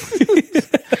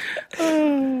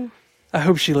 I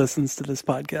hope she listens to this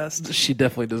podcast. She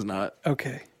definitely does not.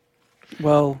 Okay.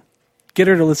 Well, get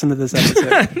her to listen to this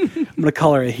episode. I'm going to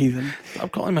call her a heathen. I'm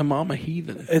calling my mom a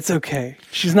heathen. It's okay.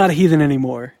 She's not a heathen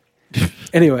anymore.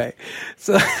 Anyway,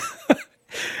 so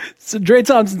Dre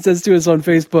Thompson says to us on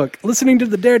Facebook, listening to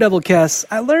the Daredevil casts,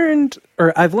 I've learned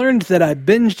that I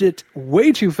binged it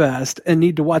way too fast and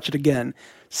need to watch it again.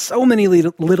 So many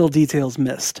little details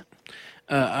missed.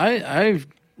 I've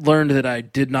learned that I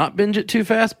did not binge it too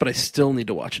fast, but I still need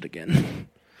to watch it again.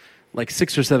 Like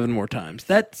 6 or 7 more times.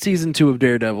 That season 2 of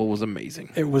Daredevil was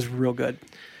amazing. It was real good.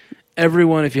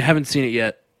 Everyone, if you haven't seen it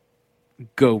yet,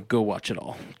 go watch it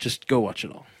all. Just go watch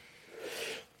it all.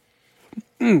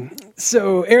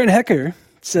 So Aaron Hecker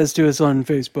says to us on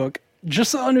Facebook,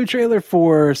 just saw a new trailer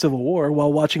for Civil War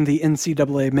while watching the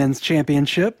NCAA Men's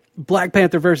Championship. Black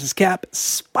Panther versus Cap,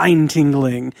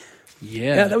 spine-tingling.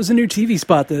 Yeah, that was a new TV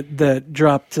spot that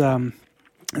dropped. It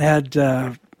had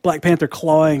Black Panther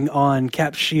clawing on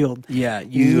Cap's shield. Yeah,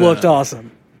 you looked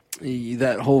awesome.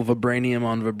 That whole vibranium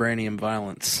on vibranium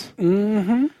violence.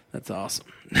 Mm-hmm. That's awesome.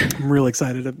 I'm real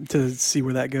excited to see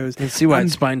where that goes. And see why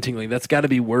it's spine tingling. That's got to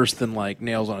be worse than like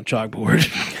nails on a chalkboard.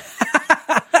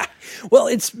 Well,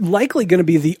 it's likely going to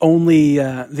be the only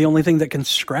thing that can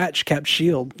scratch Cap's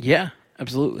shield. Yeah,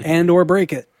 absolutely. And or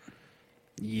break it.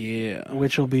 Yeah.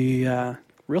 Which will be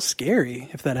real scary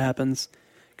if that happens.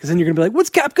 Because then you're going to be like, what's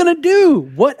Cap going to do?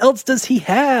 What else does he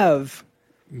have?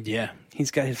 Yeah. He's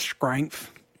got his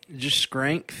strength. Just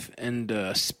strength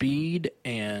and speed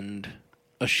and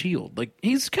a shield. Like,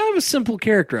 he's kind of a simple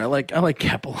character. I like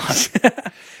Cap a lot.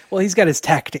 Well, he's got his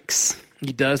tactics.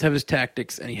 He does have his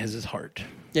tactics, and he has his heart.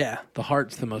 Yeah. The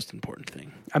heart's the most important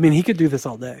thing. I mean, he could do this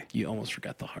all day. You almost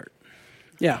forgot the heart.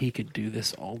 Yeah. He could do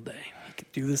this all day.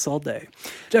 Do this all day.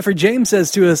 Jeffrey James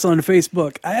says to us on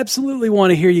Facebook, I absolutely want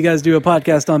to hear you guys do a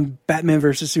podcast on Batman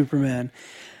versus Superman.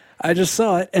 I just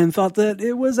saw it and thought that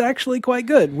it was actually quite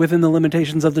good within the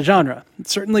limitations of the genre.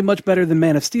 It's certainly much better than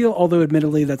Man of Steel, although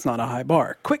admittedly that's not a high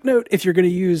bar. Quick note, if you're going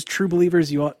to use True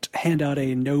Believers, you ought to hand out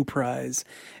a no prize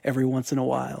every once in a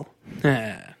while.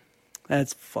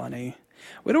 That's funny.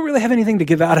 We don't really have anything to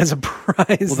give out as a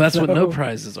prize. Well, that's though. what no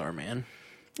prizes are, man.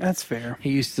 That's fair. He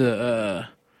used to,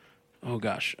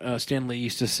 Stan Lee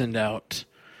used to send out,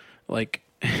 like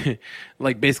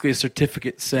basically a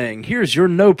certificate saying, here's your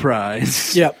no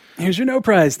prize. Yep. Here's your no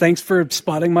prize. Thanks for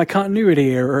spotting my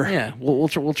continuity error. Yeah, we'll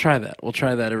try that. We'll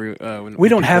try that every. We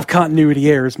don't have continuity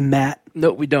errors, Matt.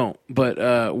 No, we don't.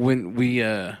 But when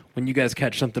you guys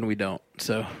catch something we don't,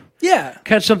 so yeah,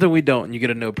 catch something we don't, and you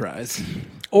get a no prize.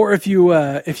 Or if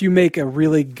you make a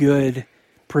really good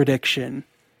prediction,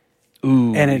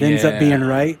 and it ends up being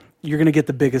right, you're going to get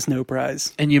the biggest no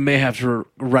prize. And you may have to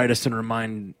write us and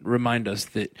remind us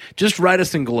that. Just write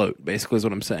us and gloat, basically, is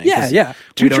what I'm saying. Yeah.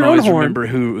 We don't always remember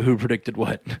who predicted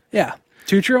what. Yeah.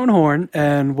 Toot your own horn,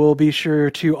 and we'll be sure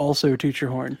to also toot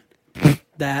your horn.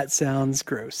 That sounds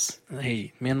gross.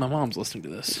 Hey, man, my mom's listening to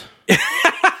this.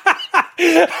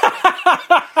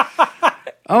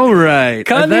 All right.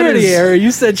 Continuity error.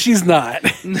 You said she's not.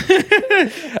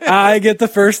 I get the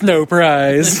first no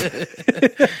prize.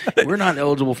 We're not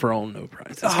eligible for all no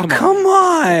prizes. Come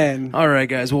on. All right,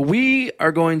 guys. Well, we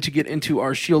are going to get into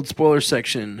our S.H.I.E.L.D. spoiler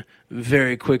section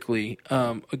very quickly.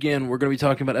 Again, we're going to be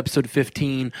talking about episode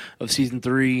 15 of season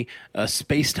 3,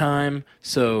 Space Time.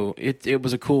 So it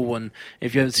was a cool one.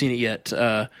 If you haven't seen it yet,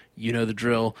 you know the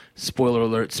drill. Spoiler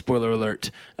alert, spoiler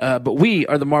alert. But we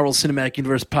are the Marvel Cinematic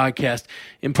Universe podcast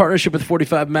in partnership with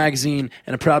 45 Magazine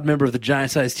and a proud member of the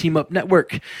Giant Size Team Up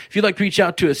Network. If you'd like to reach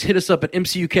out to us, hit us up at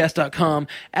mcucast.com,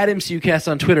 at mcucast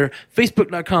on Twitter,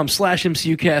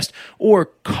 facebook.com/mcucast, or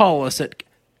call us at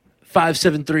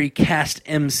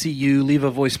 573-CAST-MCU. Leave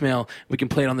a voicemail. We can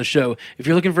play it on the show. If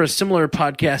you're looking for a similar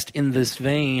podcast in this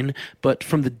vein, but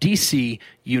from the DC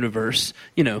universe,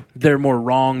 they're more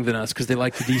wrong than us because they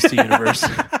like the DC universe.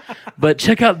 But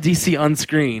check out DC On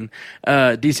Screen.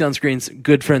 DC On Screen's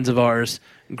good friends of ours.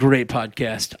 Great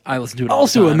podcast. I listen to it all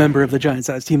the time. Also a member of the Giant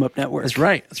Size Team Up Network. That's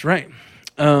right.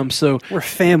 So we're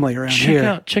family around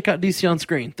here. Check out DC On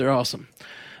Screen. They're awesome.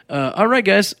 All right,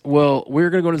 guys. Well, we're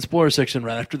going to go to the spoiler section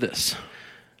right after this.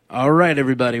 All right,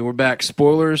 everybody. We're back.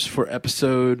 Spoilers for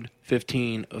episode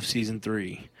 15 of season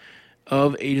 3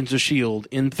 of Agents of S.H.I.E.L.D.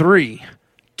 in 3,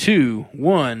 2,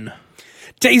 1.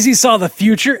 Daisy saw the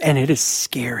future, and it is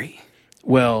scary.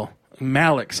 Well,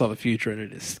 Malik saw the future, and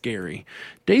it is scary.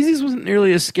 Daisy's wasn't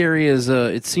nearly as scary as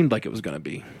it seemed like it was going to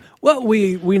be. Well,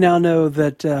 we now know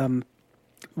that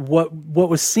what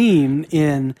was seen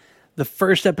in the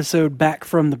first episode back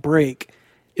from the break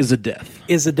is a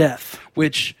death.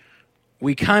 Which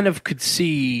we kind of could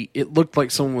see. It looked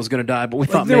like someone was going to die, but we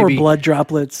thought there maybe were blood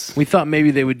droplets. We thought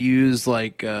maybe they would use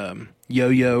like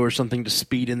Yo-Yo or something to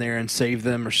speed in there and save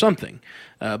them or something.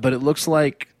 But it looks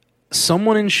like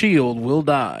someone in S.H.I.E.L.D. will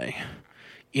die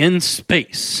in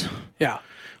space. Yeah.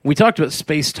 We talked about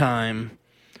space-time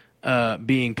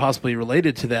being possibly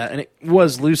related to that, and it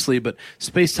was loosely, but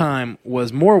space-time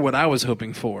was more what I was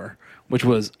hoping for, which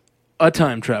was a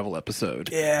time travel episode.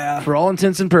 Yeah. For all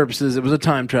intents and purposes, it was a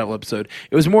time travel episode.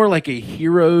 It was more like a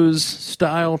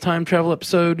Heroes-style time travel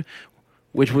episode,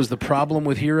 which was the problem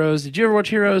with Heroes. Did you ever watch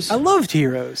Heroes? I loved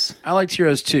Heroes. I liked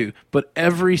Heroes too, but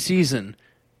every season,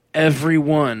 every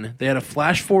one, they had a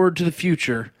flash forward to the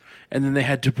future, and then they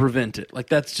had to prevent it. Like,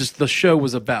 that's just the show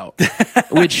was about.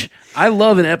 Which, I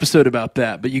love an episode about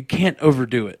that, but you can't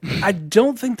overdo it. I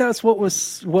don't think that's what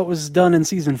was done in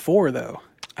season 4, though.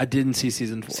 I didn't see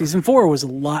season 4. Season 4 was a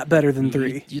lot better than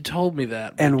 3. You told me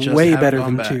that. And way better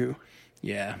than back. 2.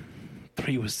 Yeah.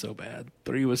 3 was so bad.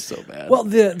 Well,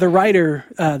 the writer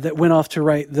that went off to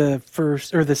write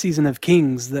the season of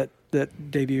Kings that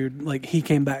debuted, like, he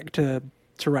came back to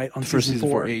write on season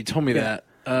 4. Yeah, you told me that.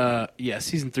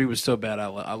 Season 3 was so bad I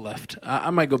left. I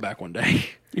might go back one day.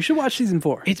 You should watch season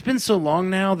 4. It's been so long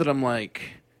now that I'm like,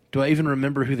 do I even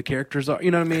remember who the characters are?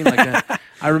 You know what I mean? Like,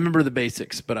 I remember the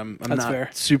basics, but I'm not fair.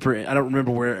 super. I don't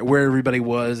remember where everybody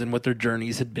was and what their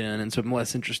journeys had been, and so I'm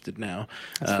less interested now.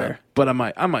 That's fair. But I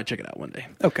might check it out one day.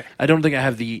 Okay. I don't think I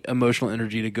have the emotional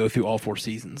energy to go through all 4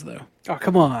 seasons though. Oh,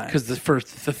 come on. Because the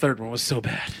third one was so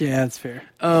bad. Yeah, that's fair.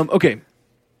 Okay.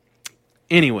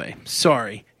 Anyway,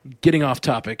 sorry. Getting off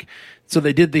topic. So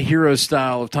they did the hero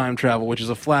style of time travel, which is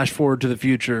a flash forward to the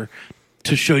future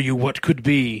to show you what could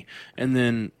be and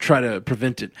then try to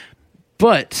prevent it.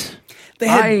 But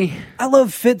I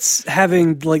love Fitz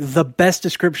having like the best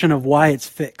description of why it's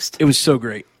fixed. It was so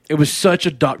great. It was such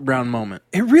a Doc Brown moment.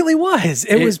 It really was.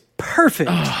 It was perfect.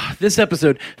 This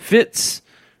episode, Fitz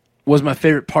was my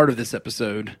favorite part of this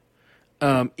episode.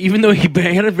 Even though he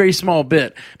had a very small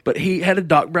bit, but he had a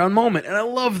Doc Brown moment, and I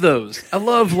love those. I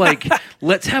love, like,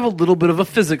 let's have a little bit of a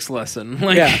physics lesson.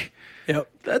 Like, yeah.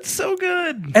 Yep. That's so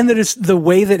good. And the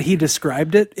way that he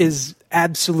described it is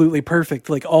absolutely perfect.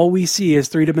 Like, all we see as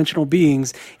three-dimensional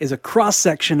beings is a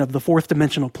cross-section of the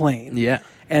fourth-dimensional plane. Yeah.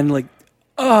 And, like,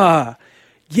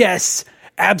 yes,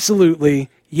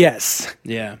 absolutely, yes.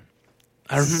 Yeah.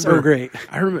 I remember. So great.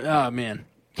 I remember, oh, man.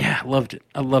 Yeah, I loved it.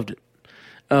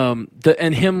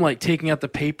 And him like taking out the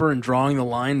paper and drawing the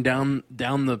line down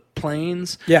the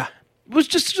planes. Yeah, was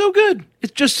just so good.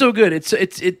 It's just so good.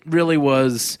 It really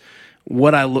was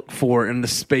what I look for in the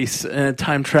space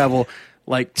time travel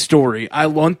like story. I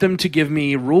want them to give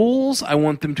me rules. I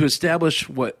want them to establish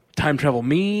what time travel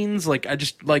means. Like, I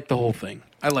just like the whole thing.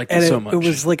 I liked it so much. It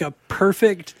was like a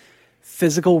perfect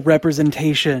physical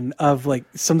representation of like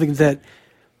something that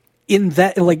in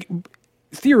that like.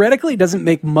 Theoretically, it doesn't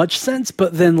make much sense,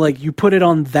 but then like you put it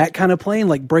on that kind of plane,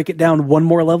 like break it down one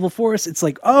more level for us. It's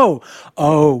like, oh,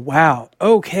 wow,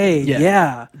 okay,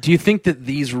 yeah. Do you think that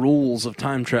these rules of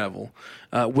time travel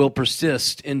will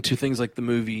persist into things like the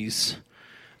movies?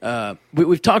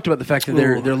 We've talked about the fact that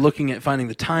they're looking at finding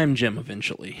the time gem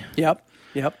eventually. Yep.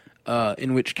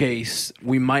 In which case,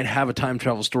 we might have a time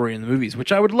travel story in the movies,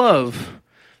 which I would love.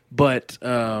 But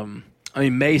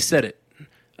May said it.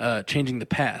 Changing the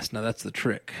past. Now that's the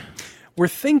trick. We're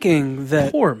thinking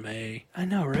that poor May. I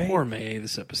know, right? Poor May.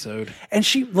 This episode, and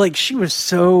she was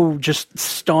so just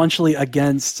staunchly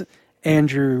against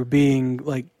Andrew being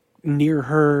like near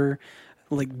her,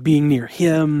 like being near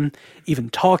him, even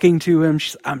talking to him.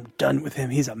 I'm done with him.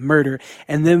 He's a murderer.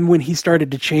 And then when he started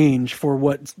to change for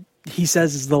what he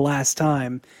says is the last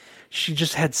time, she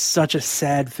just had such a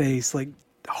sad face, like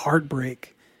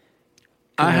heartbreak.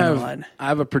 I down the line.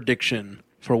 have a prediction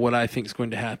for what I think is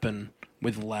going to happen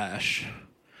with Lash.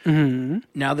 Mm-hmm.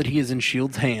 Now that he is in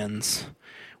S.H.I.E.L.D's hands,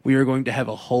 we are going to have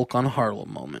a Hulk on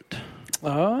Harlem moment.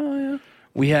 Oh, yeah.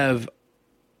 We have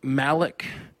Malik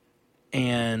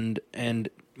and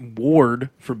Ward,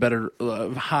 for better,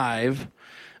 Hive,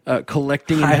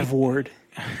 collecting Hive Ward.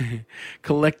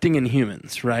 collecting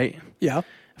Inhumans, right? Yeah.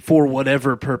 For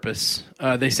whatever purpose.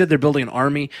 They said they're building an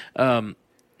army.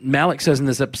 Malik says in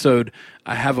this episode,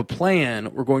 I have a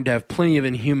plan. We're going to have plenty of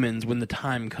Inhumans when the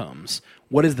time comes.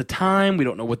 What is the time? We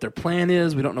don't know what their plan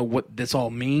is. We don't know what this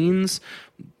all means.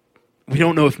 We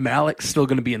don't know if Malik's still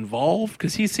going to be involved,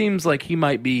 because he seems like he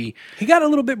might be... He got a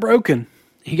little bit broken.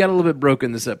 He got a little bit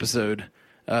broken this episode.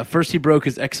 First he broke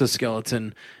his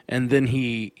exoskeleton, and then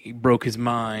he broke his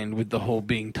mind with the whole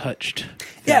being touched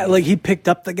thing. Yeah, like he picked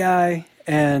up the guy,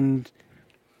 and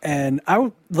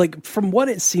I like, from what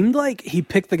it seemed like, he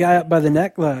picked the guy up by the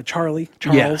neck,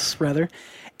 Charles, rather,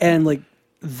 and like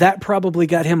that probably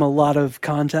got him a lot of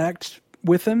contact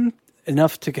with him,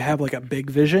 enough to have like a big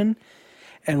vision,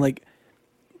 and like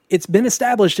it's been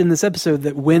established in this episode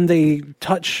that when they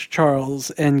touch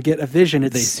Charles and get a vision,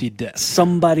 they see death,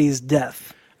 somebody's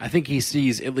death. I think he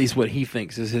sees at least what he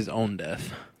thinks is his own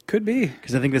death. Could be,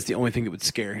 because I think that's the only thing that would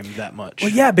scare him that much.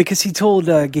 Well, yeah, because he told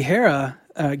Guerra,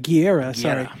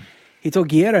 he told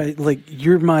Guerra, like,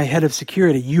 you're my head of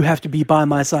security. You have to be by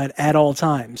my side at all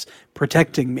times,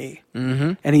 protecting me.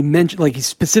 Mm-hmm. And he mentioned, like, he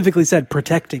specifically said,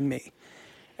 protecting me.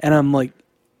 And I'm like,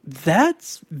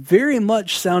 that's very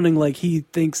much sounding like he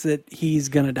thinks that he's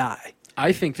going to die.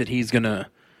 I think that he's going to,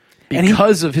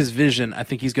 because of his vision, I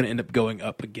think he's going to end up going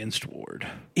up against Ward.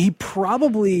 He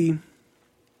probably...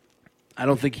 I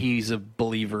don't think he's a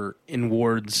believer in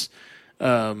Ward's...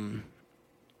 Hive.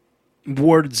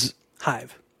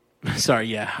 Sorry,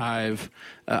 yeah, Hive.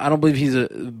 I don't believe he's a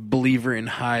believer in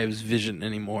Hive's vision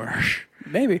anymore.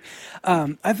 Maybe.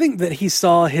 I think that he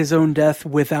saw his own death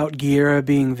without Guerra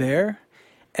being there,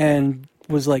 and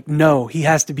was like, no, he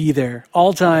has to be there.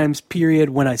 All times, period.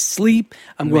 When I sleep,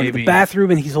 I'm going to the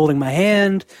bathroom and he's holding my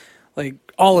hand. Like,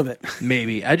 all of it.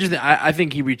 Maybe. I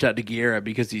think he reached out to Guerra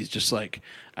because he's just like,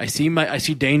 I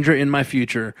see danger in my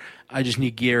future. I just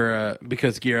need Guerra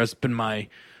because Guerra's been my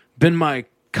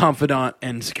confidant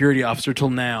and security officer till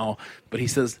now. But he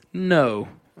says, no,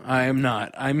 I am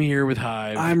not. I'm here with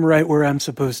Hive. I'm right where I'm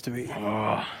supposed to be.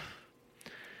 Oh.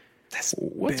 That's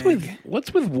what's big.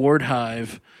 with Ward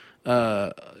Hive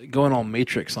going all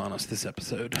Matrix on us this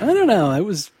episode? I don't know. It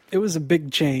was a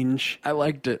big change. I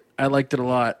liked it. I liked it a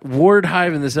lot. Ward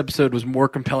Hive in this episode was more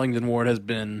compelling than Ward has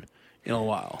been in a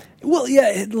while. Well,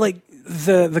 yeah, like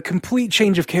the complete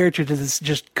change of character to this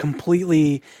just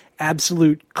completely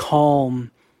absolute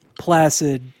calm,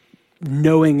 placid,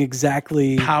 knowing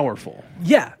exactly... Powerful.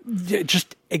 Yeah,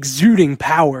 just exuding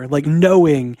power, like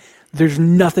knowing there's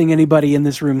nothing anybody in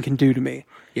this room can do to me.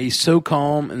 Yeah, he's so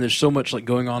calm, and there's so much like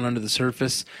going on under the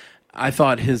surface. I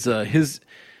thought his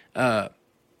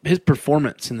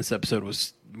performance in this episode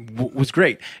was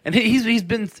great, and he's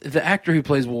been the actor who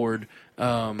plays Ward,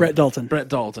 Brett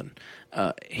Dalton.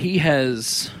 He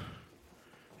has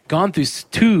gone through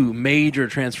 2 major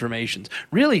transformations,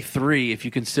 really 3 if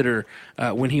you consider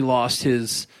when he lost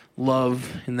his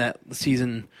love in that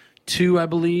season 2, I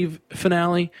believe,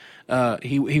 finale.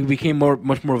 He became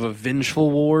much more of a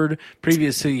vengeful Ward.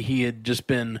 Previously, he'd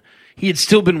been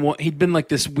like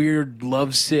this weird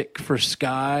lovesick for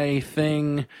Sky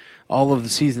thing all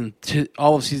of season 2.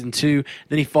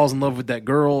 Then he falls in love with that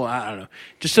girl. I don't know.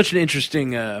 Just such an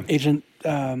interesting Agent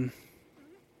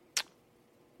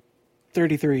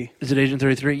 33. Is it Agent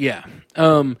 33? Yeah.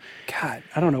 God,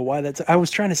 I don't know why that's... I was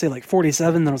trying to say like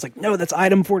 47, then I was like, no, that's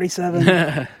item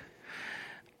 47.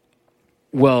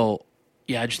 Well,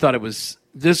 yeah, I just thought it was...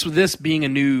 This being a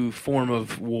new form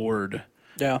of Ward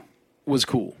was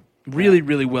cool.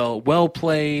 Really well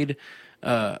played,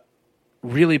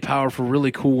 really powerful,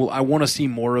 really cool. I want to see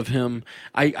more of him.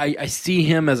 I see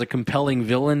him as a compelling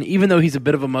villain, even though he's a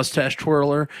bit of a mustache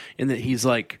twirler in that he's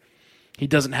like... He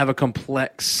doesn't have a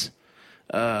complex...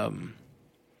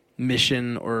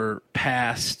 mission or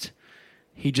past.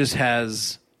 He just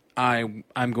has I'm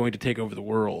going to take over the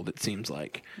world, it seems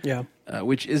like. Yeah.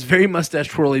 Which is very mustache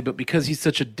twirly, but because he's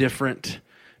such a different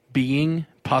being,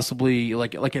 possibly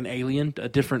like an alien, a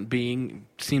different being,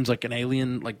 seems like an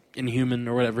alien, like Inhuman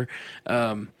or whatever,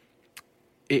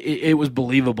 it was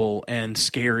believable and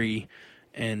scary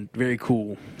and very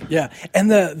cool. Yeah,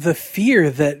 and the fear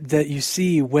that you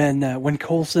see when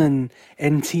Coulson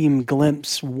and team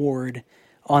glimpse Ward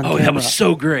on camera, that was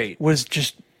so great. Was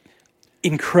just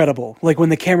incredible. Like when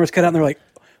the cameras cut out and they're like,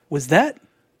 was that?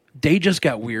 They just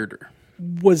got weirder.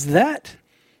 Was that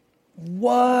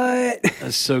What?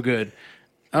 That's so good.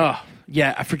 Oh,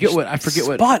 yeah, I forget what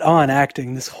Spot on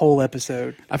acting this whole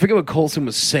episode. I forget what Coulson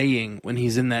was saying when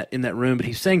he's in that room, but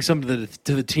he's saying something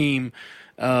to the team,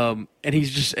 and he's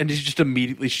just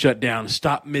immediately shut down,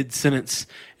 stopped mid sentence,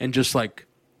 and just like,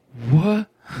 what?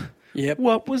 Yep.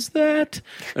 What was that?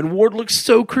 And Ward looks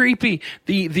so creepy.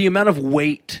 The amount of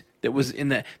weight that was in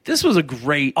that. This was a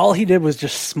great. All he did was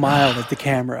just smile at the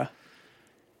camera.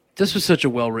 This was such a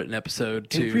well written episode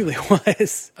too. It really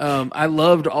was. I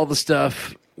loved all the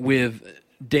stuff with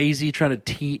Daisy trying to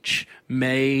teach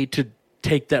May to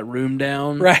take that room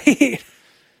down. Right.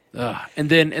 And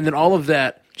then all of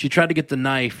that, she tried to get the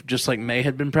knife just like May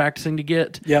had been practicing to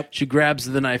get. Yep. She grabs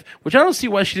the knife, which I don't see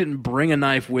why she didn't bring a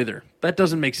knife with her. That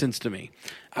doesn't make sense to me.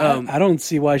 I don't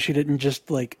see why she didn't just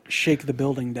like shake the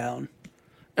building down.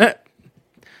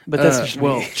 But that's just me.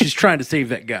 Well, she's trying to save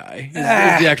that guy. Is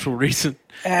the actual reason.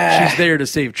 She's there to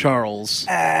save Charles.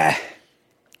 But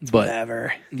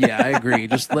whatever. Yeah, I agree.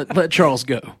 Just let Charles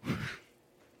go.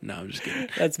 No, I'm just kidding.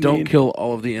 Don't mean. kill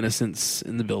all of the innocents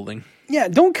in the building. Yeah,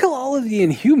 don't kill all of the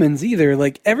Inhumans either.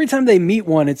 Like, every time they meet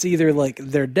one, it's either like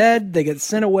they're dead, they get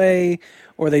sent away,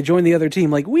 or they join the other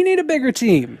team. Like, we need a bigger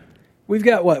team. We've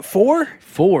got, what, 4?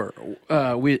 4,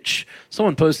 which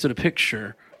someone posted a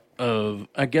picture of,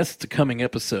 I guess it's a coming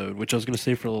episode, which I was going to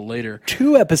say for a little later.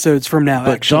 2 episodes from now,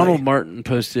 but actually. Donald Martin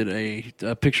posted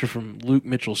a picture from Luke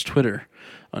Mitchell's Twitter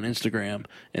on Instagram,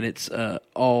 and it's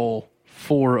all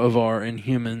 4 of our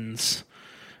Inhumans,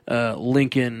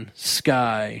 Lincoln,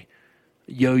 Sky,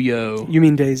 Yo-Yo. You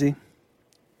mean Daisy?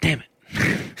 Damn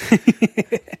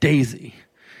it. Daisy.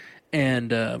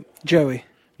 And Joey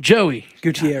I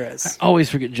Gutierrez. always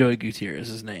forget Joey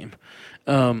Gutierrez's name.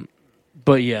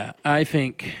 But yeah, I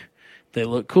think they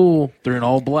look cool. They're in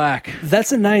all black.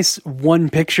 That's a nice one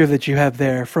picture that you have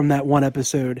there from that one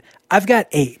episode. I've got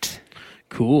 8.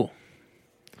 Cool.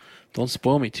 Don't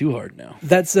spoil me too hard now.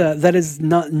 That is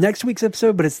not next week's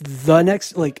episode, but it's the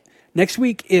next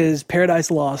week is Paradise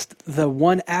Lost. The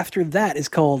one after that is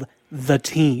called The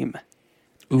Team.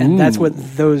 Ooh. And that's what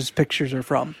those pictures are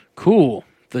from. Cool.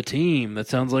 The Team. That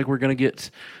sounds like we're going to get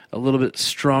a little bit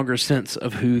stronger sense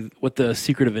of what the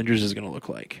Secret Avengers is going to look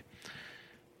like.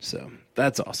 So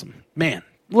that's awesome. Man,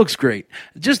 looks great.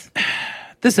 Just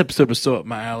this episode was so up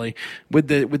my alley with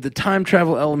the time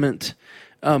travel element.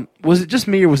 Was it just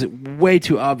me, or was it way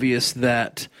too obvious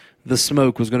that the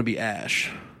smoke was going to be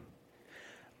ash?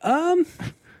 You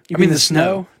mean the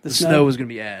snow? The snow was going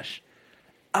to be ash.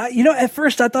 At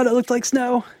first I thought it looked like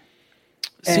snow.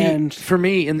 See, for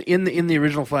me, in the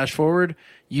original flash forward,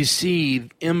 you see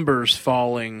embers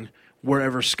falling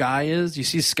wherever Sky is. You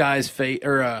see Sky's face,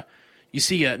 or you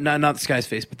see not the Sky's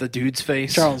face, but the dude's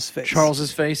face, Charles's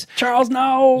face. Charles,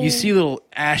 no! You see little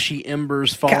ashy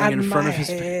embers falling in front of his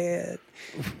head.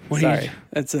 Sorry,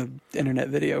 that's an internet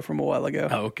video from a while ago.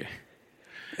 Oh, okay.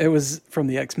 It was from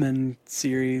the X-Men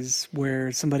series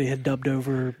where somebody had dubbed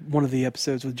over one of the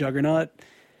episodes with Juggernaut.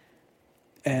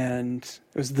 And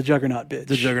it was the Juggernaut bitch.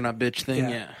 The Juggernaut bitch thing,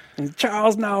 yeah. And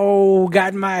Charles, no,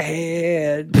 got in my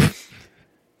head.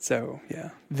 So,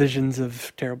 yeah, visions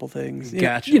of terrible things.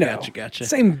 Gotcha.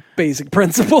 Same basic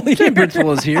principle here. Same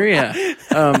principle as here, yeah.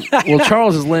 Well,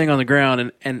 Charles is laying on the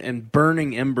ground, and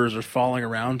burning embers are falling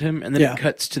around him, and then it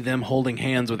cuts to them holding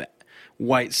hands with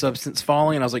white substance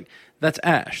falling, and I was like, that's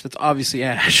ash. That's obviously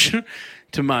ash.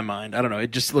 To my mind, I don't know.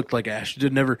 It just looked like ash.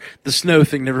 The snow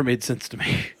thing never made sense to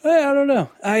me. I don't know.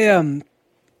 I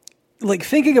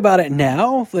thinking about it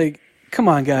now. Like, come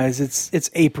on, guys. It's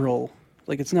April.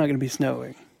 Like, it's not going to be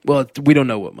snowing. Well, we don't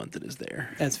know what month it is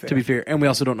there. That's fair. To be fair, and we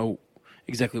also don't know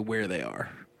exactly where they are.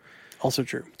 Also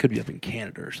true. Could be up in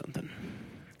Canada or something.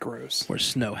 Gross. Where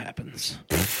snow happens.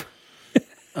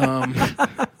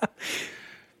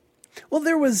 Well,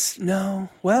 there was no.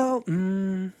 Well,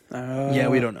 yeah,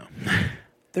 we don't know.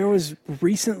 There was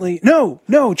recently no.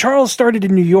 Charles started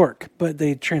in New York, but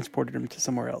they transported him to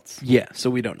somewhere else. Yeah, so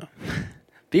we don't know.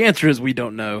 The answer is we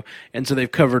don't know, and so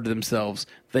they've covered themselves.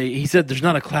 He said there's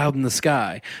not a cloud in the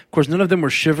sky. Of course, none of them were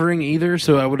shivering either,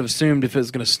 so I would have assumed if it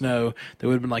was going to snow, they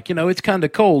would have been like, it's kind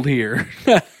of cold here.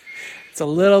 It's a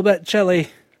little bit chilly.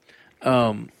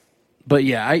 But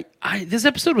yeah, this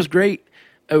episode was great,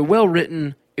 well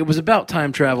written. It was about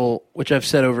time travel, which I've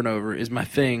said over and over is my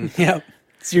thing. Yep,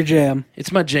 it's your jam.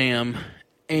 It's my jam,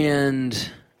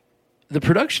 and the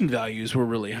production values were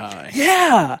really high.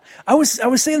 Yeah, I was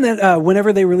saying that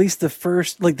whenever they released the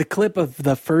first, the clip of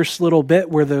the first little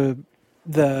bit where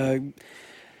the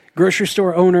grocery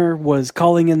store owner was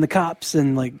calling in the cops,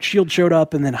 and S.H.I.E.L.D. showed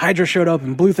up, and then Hydra showed up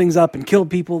and blew things up and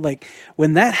killed people. Like,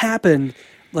 when that happened,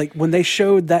 when they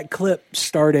showed that clip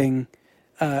starting.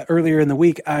 earlier in the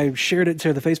week, I shared it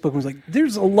to the Facebook and was like,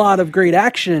 there's a lot of great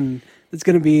action that's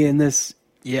going to be in this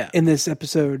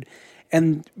episode.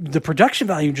 And the production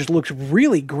value just looks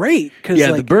really great.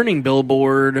 The burning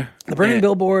billboard.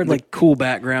 Like cool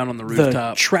background on the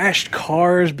rooftop. The trashed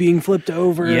cars being flipped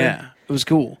over. Yeah, it was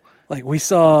cool. Like we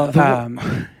saw the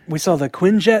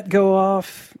Quinjet go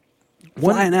off,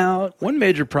 flying out. One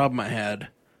major problem I had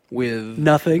with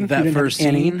nothing that first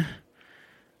scene.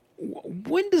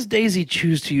 When does Daisy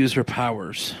choose to use her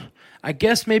powers? I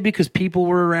guess maybe because people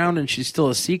were around and she's still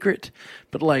a secret.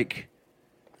 But like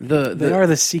they are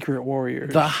the secret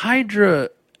warriors. The Hydra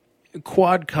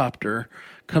quadcopter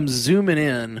comes zooming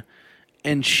in,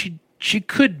 and she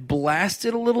could blast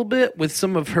it a little bit with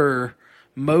some of her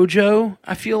mojo.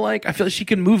 I feel like she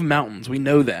can move mountains. We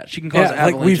know that she can cause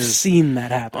avalanches. Like we've seen that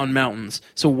happen on mountains.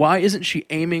 So why isn't she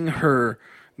aiming her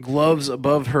gloves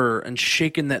above her and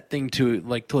shaking that thing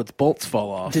till its bolts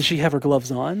fall off? Did she have her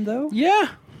gloves on though? Yeah,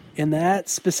 in that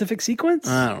specific sequence.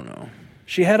 I don't know.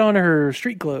 She had on her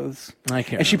street clothes. I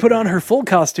can't. And she put on her full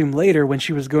costume later when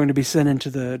she was going to be sent into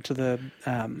the.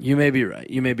 You may be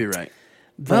right.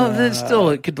 Well, then still,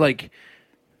 it could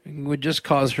would just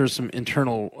cause her some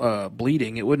internal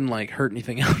bleeding. It wouldn't hurt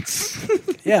anything else.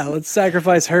 Yeah, let's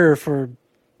sacrifice her for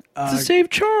to save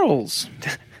Charles.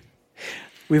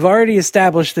 We've already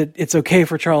established that it's okay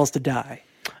for Charles to die.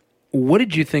 What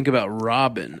did you think about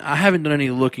Robin? I haven't done any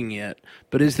looking yet,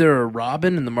 but is there a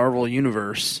Robin in the Marvel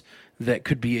Universe that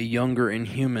could be a younger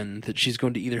Inhuman that she's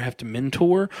going to either have to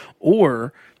mentor,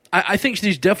 or I think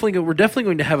we're definitely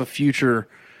going to have a future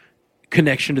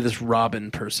connection to this Robin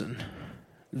person.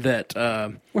 That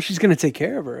well, she's going to take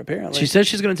care of her. Apparently, she says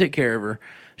she's going to take care of her.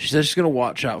 She says she's going to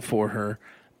watch out for her.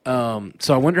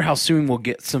 So I wonder how soon we'll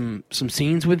get some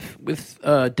scenes with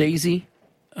Daisy,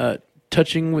 getting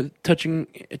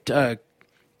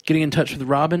in touch with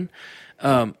Robin.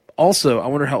 Also, I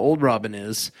wonder how old Robin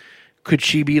is. Could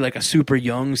she be like a super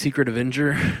young Secret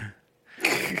Avenger?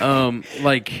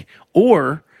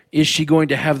 Or is she going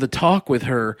to have the talk with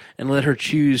her and let her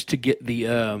choose to get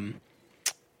the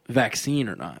vaccine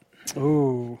or not?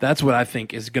 Ooh. That's what I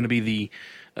think is going to be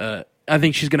I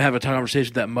think she's going to have a conversation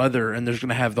with that mother, and there's going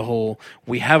to have the whole,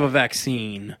 we have a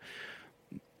vaccine,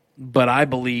 but I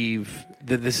believe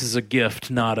that this is a gift,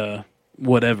 not a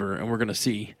whatever, and we're going to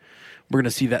see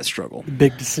that struggle.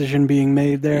 Big decision being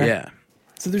made there. Yeah.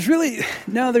 So there's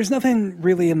nothing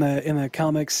really in the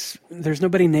comics. There's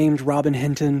nobody named Robin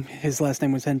Hinton. His last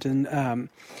name was Hinton.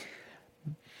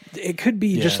 It could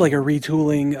be just like a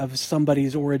retooling of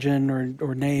somebody's origin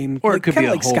or name, or it could be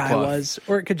like whole Sky cloth. was,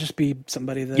 or it could just be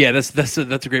somebody that. Yeah, that's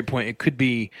a great point. It could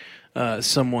be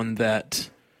someone that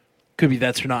could be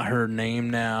that's not her name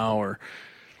now or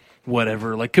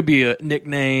whatever. Like could be a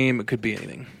nickname. It could be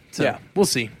anything. So yeah, we'll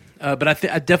see. But I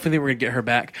definitely think we're gonna get her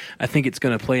back. I think it's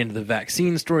gonna play into the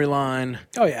vaccine storyline.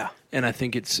 Oh yeah. And I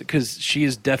think it's because she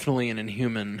is definitely an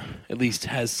Inhuman, at least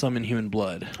has some Inhuman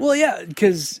blood. Well, yeah,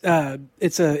 because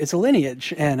it's a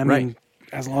lineage, and I mean,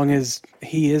 as long as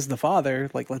he is the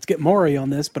father, let's get Maury on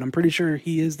this. But I'm pretty sure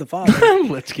he is the father.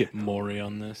 Let's get Maury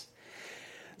on this.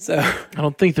 So I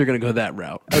don't think they're going to go that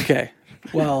route. Okay,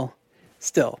 well,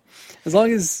 still, as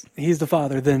long as he's the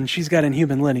father, then she's got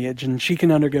Inhuman lineage, and she can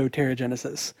undergo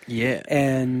Terrigenesis. Yeah,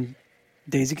 and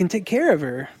Daisy can take care of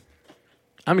her.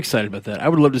 I'm excited about that. I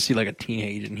would love to see a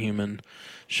teenage Inhuman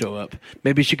show up.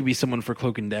 Maybe she could be someone for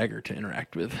Cloak and Dagger to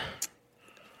interact with.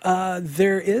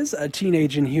 There is a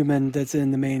teenage Inhuman that's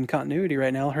in the main continuity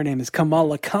right now. Her name is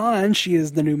Kamala Khan. She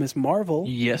is the new Miss Marvel.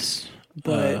 Yes,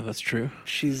 but that's true.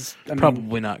 She's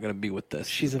probably not going to be with this.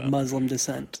 She's of Muslim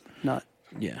descent, not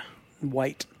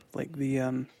white like the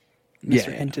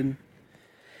Mr. Hinton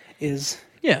is.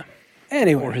 Yeah.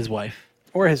 Anyway, or his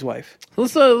wife.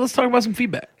 Let's talk about some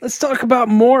feedback. Let's talk about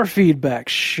more feedback,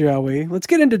 shall we? Let's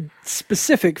get into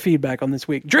specific feedback on this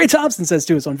week. Dre Thompson says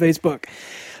to us on Facebook,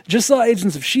 just saw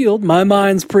Agents of S.H.I.E.L.D. My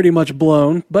mind's pretty much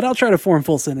blown, but I'll try to form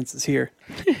full sentences here.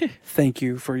 Thank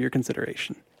you for your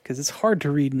consideration, because it's hard to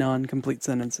read non-complete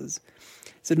sentences.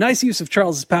 It's a nice use of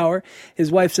Charles's power. His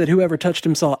wife said whoever touched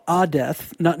him saw a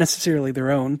death, not necessarily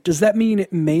their own. Does that mean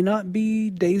it may not be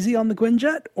Daisy on the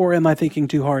Quinjet, or am I thinking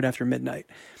too hard after midnight?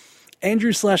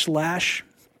 Andrew/Lash.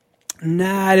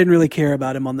 Nah, I didn't really care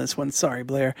about him on this one. Sorry,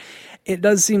 Blair. It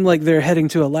does seem like they're heading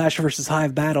to a Lash versus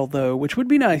Hive battle, though, which would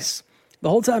be nice. The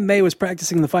whole time May was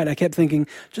practicing the fight, I kept thinking,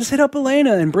 just hit up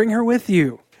Elena and bring her with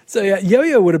you. So yeah,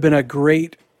 Yo-Yo would have been a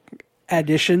great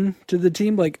addition to the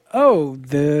team.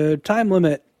 The time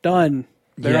limit, done.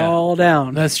 They're all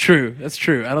down. That's true. I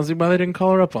don't see why they didn't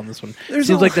call her up on this one.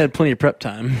 Seems like they had plenty of prep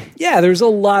time. Yeah, there's a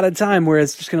lot of time where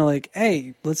it's just kind of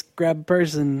hey, let's grab a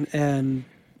person and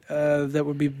that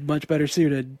would be much better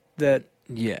suited that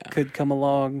could come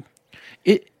along.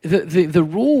 The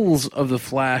rules of the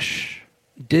Flash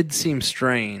did seem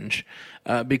strange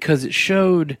because it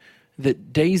showed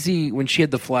that Daisy, when she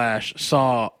had the Flash,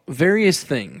 saw various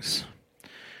things.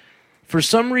 For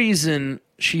some reason,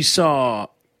 she saw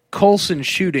Coulson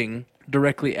shooting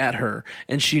directly at her,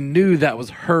 and she knew that was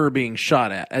her being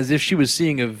shot at, as if she was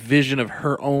seeing a vision of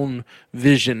her own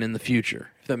vision in the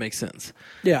future, if that makes sense.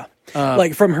 Yeah,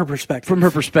 like from her perspective. From her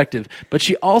perspective. But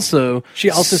she also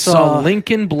saw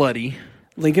Lincoln bloody,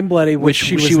 which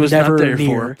she was never not there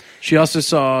near. For. She also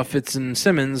saw Fitz and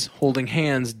Simmons holding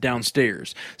hands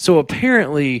downstairs. So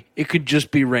apparently, it could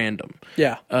just be random.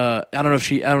 Yeah. I don't know if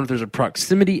there's a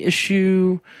proximity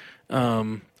issue.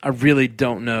 I really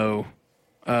don't know.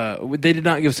 They did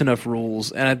not give us enough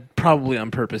rules, and probably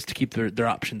on purpose to keep their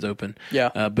options open.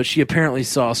 Yeah. But she apparently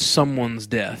saw someone's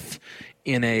death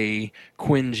in a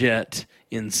Quinjet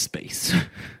in space.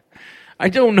 I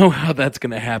don't know how that's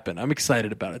going to happen. I'm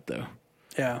excited about it, though.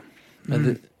 Yeah. They're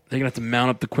going to have to mount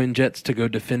up the Quinjets to go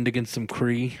defend against some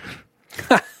Kree.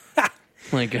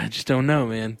 Like, I just don't know,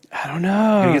 man. I don't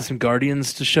know. Gonna get some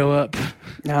Guardians to show up.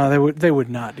 No, they would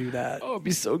not do that. Oh, it'd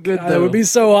be so good, though. That would be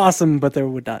so awesome, but they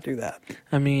would not do that.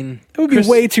 I mean... It would be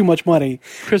way too much money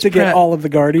get all of the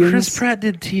Guardians. Chris Pratt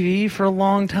did TV for a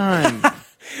long time.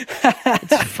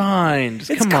 It's fine.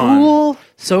 Just it's come cool. on.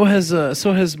 So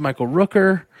has Michael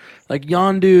Rooker. Like,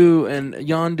 Yondu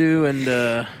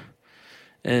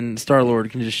and Star-Lord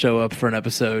can just show up for an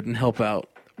episode and help out.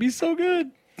 It'd be so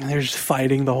good. And they're just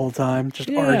fighting the whole time, just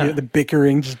arguing, the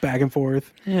bickering, just back and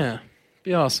forth. Yeah,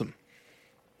 be awesome.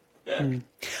 I'm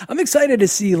excited to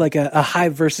see like a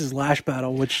Hive versus Lash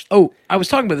battle. I was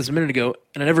talking about this a minute ago,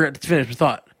 and I never got to finish the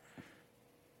thought.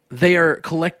 They are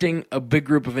collecting a big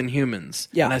group of Inhumans.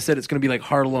 Yeah, and I said it's going to be like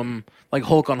Harlem, like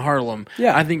Hulk on Harlem.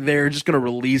 Yeah, I think they're just going to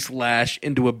release Lash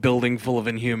into a building full of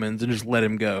Inhumans and just let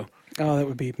him go. Oh, that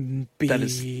would be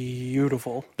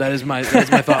beautiful. That is my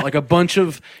thought. Like a bunch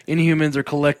of Inhumans are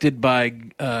collected by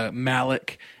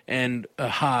Malik and a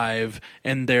Hive,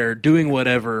 and they're doing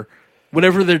whatever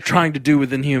they're trying to do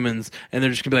with Inhumans, and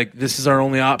they're just gonna be like, "This is our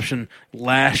only option.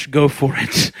 Lash, go for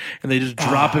it!" And they just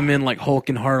drop him in like Hulk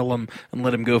in Harlem and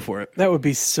let him go for it. That would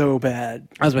be so bad.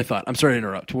 That was my thought. I'm sorry to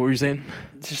interrupt. What were you saying?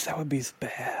 That would be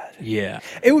bad. Yeah,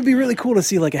 it would be really cool to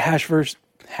see like a hash fight.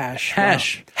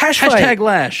 Hashtag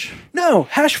Lash. No,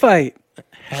 hash fight.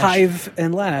 Hive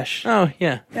and Lash. Oh,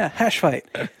 yeah. Yeah, hash fight.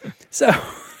 So,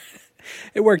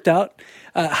 it worked out.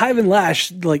 Hive and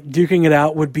Lash, like, duking it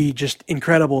out would be just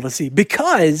incredible to see.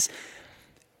 Because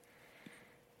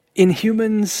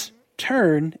Inhumans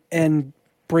turn and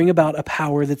bring about a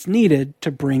power that's needed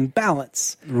to bring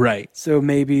balance. Right. So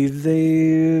maybe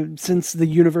since the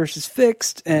universe is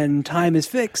fixed and time is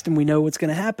fixed and we know what's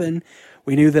going to happen,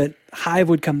 we knew that Hive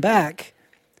would come back,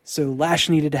 so Lash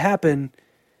needed to happen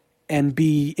and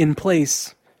be in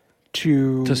place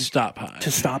to stop Hive.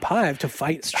 To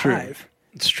fight Hive.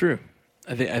 It's true.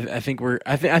 I think we're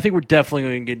definitely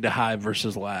going to get into Hive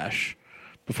versus Lash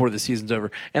before the season's over.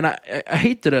 And I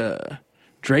hate that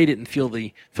Dre didn't feel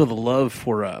the love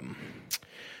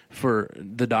for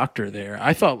the Doctor there.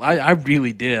 I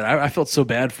really did. I felt so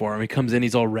bad for him. He comes in,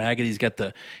 he's all ragged. He's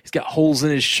got holes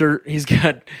in his shirt. He's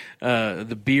got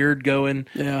the beard going.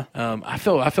 Yeah. I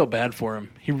felt bad for him.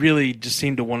 He really just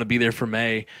seemed to want to be there for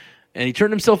May, and he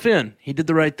turned himself in. He did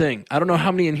the right thing. I don't know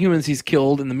how many Inhumans he's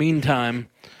killed in the meantime,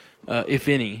 if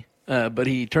any. But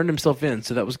he turned himself in,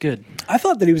 so that was good. I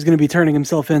thought that he was going to be turning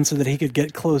himself in so that he could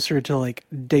get closer to like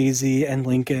Daisy and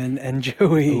Lincoln and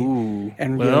Joey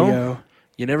and Rio.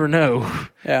 You never know.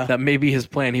 Yeah. That may be his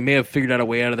plan. He may have figured out a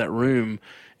way out of that room,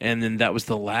 and then that was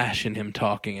the Lash in him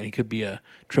talking, and he could be a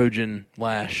Trojan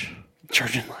Lash.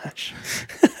 Trojan Lash.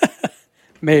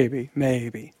 Maybe.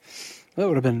 That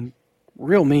would have been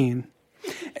real mean.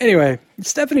 Anyway,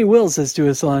 Stephanie Will says to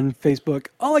us on Facebook,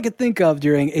 all I could think of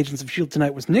during Agents of S.H.I.E.L.D.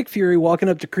 tonight was Nick Fury walking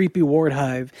up to creepy Ward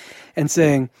Hive and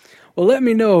saying, well, let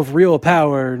me know if Real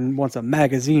Power wants a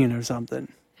magazine or something.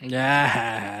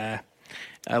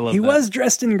 I love He was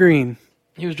dressed in green.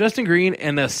 He was dressed in green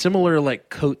and a similar like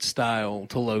coat style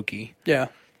to Loki. Yeah.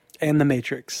 And the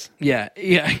Matrix. Yeah.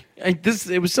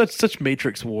 It was such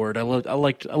Matrix Ward. I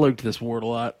liked this Ward a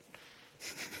lot.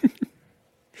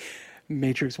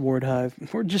 Matrix Ward Hive.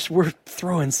 We're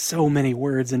throwing so many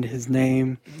words into his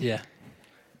name. Yeah.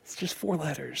 It's just 4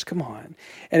 letters. Come on.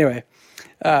 Anyway,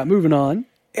 moving on.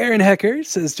 Aaron Hecker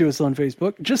says to us on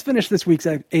Facebook, just finished this week's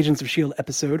Agents of S.H.I.E.L.D.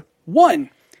 episode 1.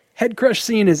 Head crush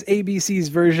scene is ABC's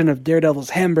version of Daredevil's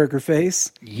hamburger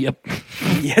face. Yep.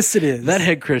 Yes, it is. That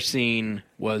head crush scene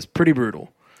was pretty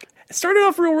brutal. It started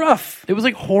off real rough. It was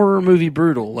like horror movie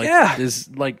brutal. Like Yeah. his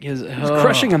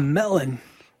Crushing a melon.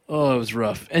 Oh, it was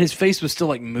rough. And his face was still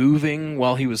like moving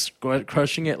while he was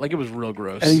crushing it. Like it was real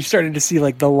gross. And you started to see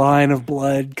like the line of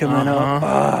blood coming up.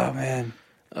 Oh, man.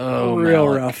 Oh, real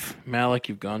Malik. rough. Malik,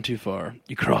 you've gone too far.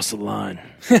 You crossed the line.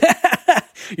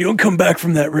 You don't come back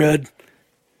from that, Red.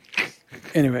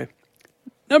 Anyway.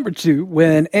 Number 2,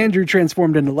 when Andrew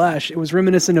transformed into Lash, it was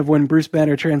reminiscent of when Bruce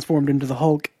Banner transformed into the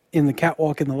Hulk in the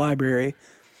catwalk in the library.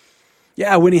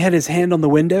 Yeah, when he had his hand on the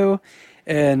window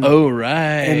and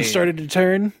and started to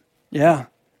turn. Yeah.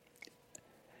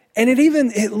 And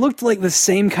it looked like the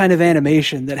same kind of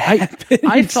animation that happened.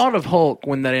 I thought of Hulk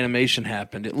when that animation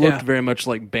happened. It looked very much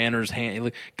like Banner's hand.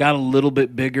 It got a little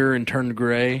bit bigger and turned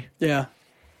gray. Yeah.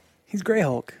 He's Gray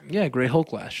Hulk. Yeah, Gray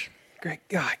Hulk Lash. Great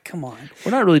God, come on.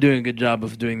 We're not really doing a good job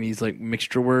of doing these like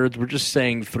mixture words. We're just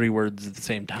saying 3 words at the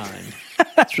same time.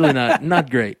 It's really not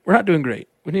great. We're not doing great.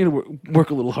 We need to work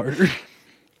a little harder.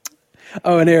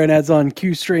 Oh, and Aaron adds on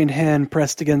Q-strained hand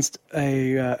pressed against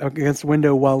a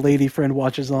window while lady friend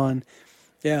watches on.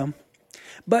 Yeah.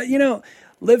 But,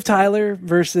 Liv Tyler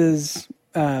versus,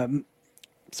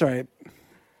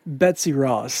 Betsy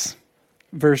Ross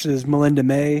versus Melinda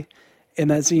May in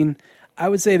that scene, I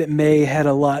would say that May had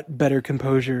a lot better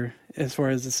composure as far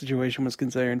as the situation was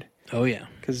concerned. Oh, yeah.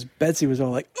 Because Betsy was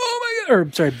all like, oh my God,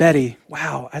 or sorry, Betty.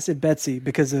 Wow, I said Betsy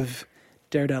because of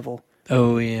Daredevil.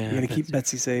 Oh, yeah. You got to keep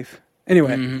Betsy safe.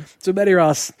 Anyway, so Betty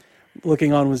Ross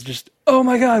looking on was just, oh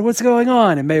my God, what's going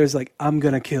on? And May was like, I'm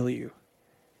going to kill you.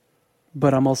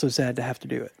 But I'm also sad to have to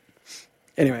do it.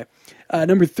 Anyway,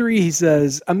 number 3, he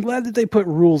says, I'm glad that they put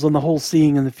rules on the whole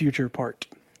seeing in the future part.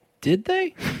 Did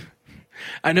they?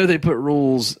 I know they put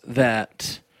rules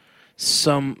that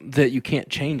you can't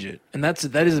change it. And that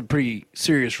is a pretty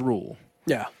serious rule.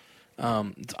 Yeah.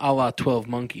 It's a la 12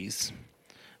 Monkeys.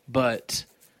 But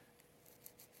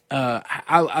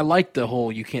I like the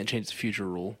whole you can't change the future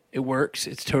rule. It works.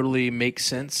 It totally makes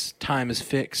sense. Time is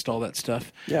fixed, all that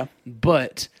stuff. Yeah.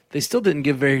 But they still didn't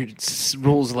give very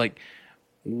rules like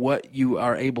what you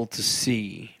are able to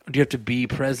see. Do you have to be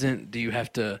present? Do you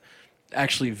have to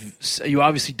actually... You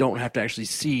obviously don't have to actually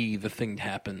see the thing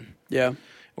happen. Yeah.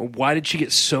 Why did she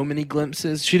get so many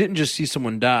glimpses? She didn't just see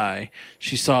someone die.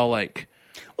 She saw like...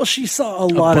 Well, she saw a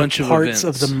lot of parts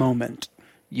of the moment.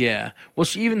 Yeah. Well,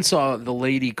 she even saw the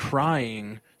lady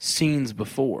crying scenes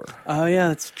before. Oh, yeah,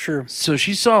 that's true. So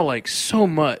she saw like so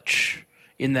much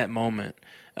in that moment.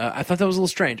 I thought that was a little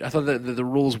strange. I thought that the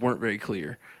rules weren't very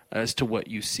clear as to what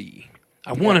you see.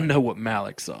 I want to know what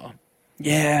Malik saw.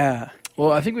 Yeah.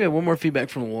 Well, I think we have one more feedback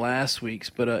from last week's,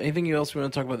 but anything else we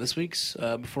want to talk about this week's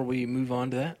before we move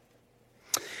on to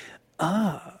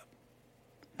that?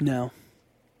 No.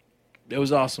 It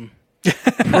was awesome.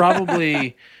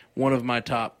 Probably one of my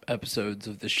top episodes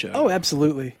of this show. Oh,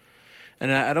 absolutely.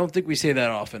 And I don't think we say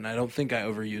that often. I don't think I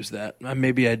overuse that.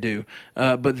 Maybe I do.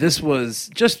 But this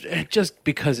was just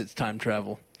because it's time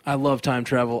travel. I love time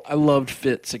travel. I loved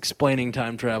Fitz explaining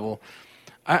time travel.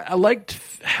 I liked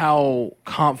how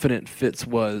confident Fitz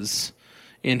was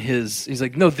in his... He's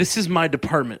like, no, this is my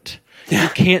department. You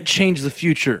can't change the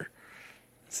future.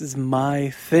 This is my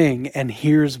thing, and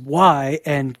here's why,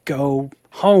 and go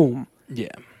home.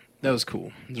 Yeah, that was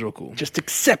cool. It was real cool. Just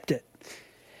accept it.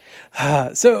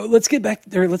 So let's get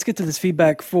to this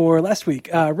feedback for last week.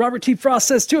 Robert T. Frost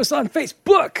says to us on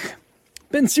Facebook,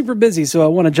 been super busy, so I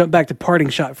want to jump back to Parting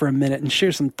Shot for a minute and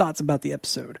share some thoughts about the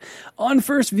episode. On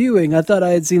first viewing, I thought I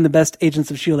had seen the best Agents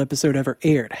of S.H.I.E.L.D. episode ever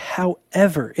aired.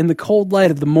 However, in the cold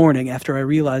light of the morning, after I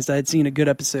realized I had seen a good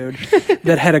episode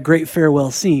that had a great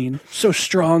farewell scene, so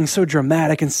strong, so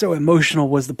dramatic, and so emotional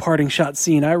was the Parting Shot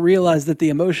scene, I realized that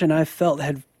the emotion I felt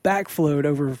had backflowed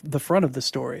over the front of the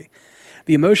story.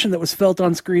 The emotion that was felt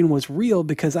on screen was real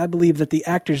because I believe that the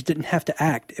actors didn't have to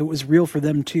act. It was real for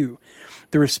them too.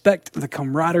 The respect, the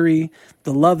camaraderie,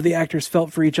 the love the actors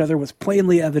felt for each other was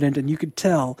plainly evident, and you could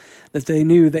tell that they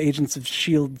knew the Agents of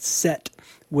S.H.I.E.L.D. set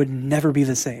would never be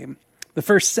the same. The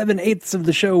first 7/8 of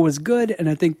the show was good, and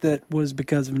I think that was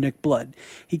because of Nick Blood.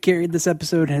 He carried this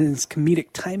episode, and his comedic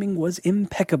timing was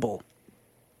impeccable.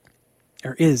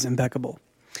 Or is impeccable.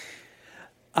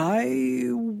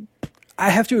 I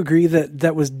have to agree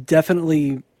that was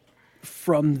definitely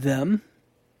from them.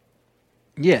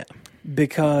 Yeah.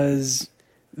 Because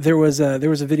there was a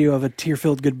video of a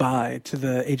tear-filled goodbye to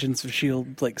the Agents of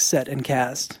S.H.I.E.L.D. like set and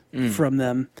cast from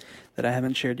them that I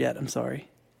haven't shared yet. I'm sorry.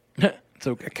 It's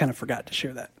okay. I kind of forgot to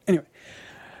share that. Anyway,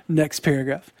 next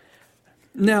paragraph.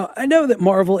 Now, I know that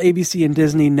Marvel, ABC, and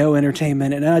Disney know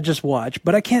entertainment, and I just watch,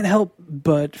 but I can't help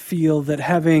but feel that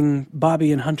having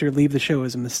Bobby and Hunter leave the show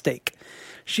is a mistake.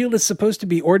 S.H.I.E.L.D. is supposed to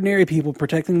be ordinary people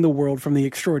protecting the world from the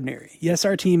extraordinary. Yes,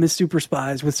 our team is super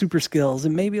spies with super skills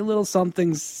and maybe a little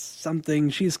something.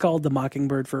 She's called the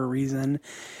Mockingbird for a reason,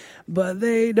 but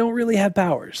they don't really have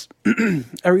powers.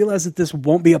 I realize that this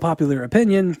won't be a popular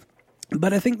opinion,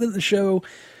 but I think that the show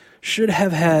should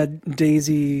have had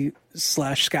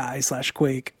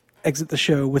Daisy/Sky/Quake exit the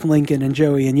show with Lincoln and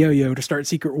Joey and Yo-Yo to start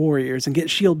Secret Warriors and get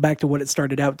S.H.I.E.L.D. back to what it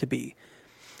started out to be.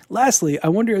 Lastly, I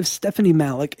wonder if Stephanie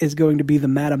Malick is going to be the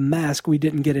Madam Mask we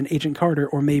didn't get in Agent Carter,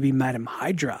 or maybe Madam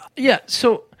Hydra. Yeah,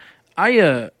 so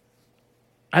I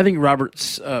think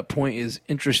Robert's point is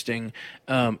interesting.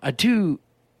 I do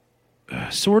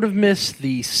sort of miss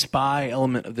the spy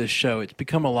element of this show. It's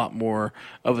become a lot more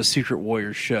of a Secret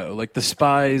Warriors show. Like the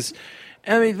spies,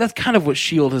 I mean, that's kind of what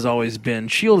S.H.I.E.L.D. has always been.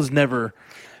 S.H.I.E.L.D. has never...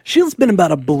 S.H.I.E.L.D.'s been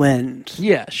about a blend.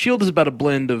 Yeah, S.H.I.E.L.D. is about a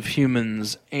blend of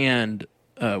humans and...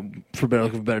 for better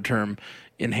lack of a better term,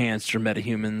 enhanced or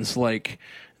metahumans, like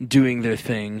doing their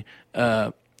thing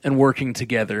and working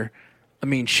together. I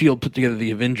mean, S.H.I.E.L.D. put together the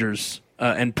Avengers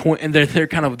and they're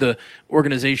kind of the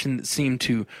organization that seemed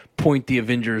to point the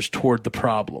Avengers toward the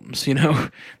problems. You know,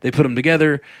 they put them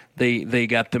together. They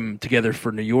got them together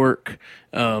for New York.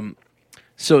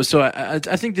 So I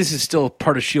think this is still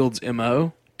part of S.H.I.E.L.D.'s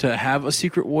MO. To have a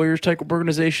Secret Warriors type of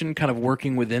organization kind of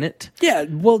working within it. Yeah,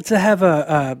 well, to have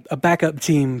a backup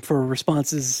team for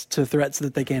responses to threats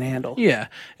that they can't handle. Yeah,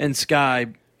 and Sky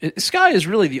is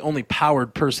really the only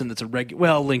powered person that's a regular...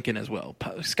 Well, Lincoln as well.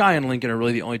 Sky and Lincoln are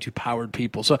really the only two powered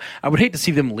people. So I would hate to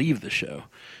see them leave the show.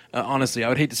 Honestly, I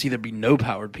would hate to see there be no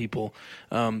powered people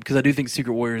because I do think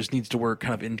Secret Warriors needs to work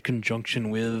kind of in conjunction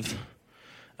with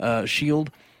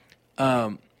S.H.I.E.L.D.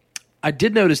 I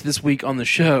did notice this week on the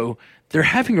show... They're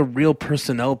having a real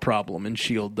personnel problem in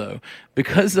S.H.I.E.L.D., though.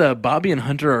 Because Bobby and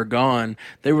Hunter are gone,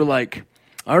 they were like,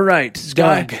 all right,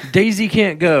 Sky, Daisy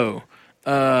can't go.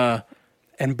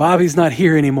 And Bobby's not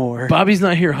here anymore. Bobby's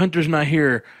not here. Hunter's not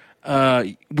here.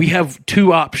 We have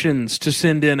two options to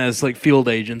send in as like field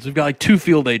agents. We've got like 2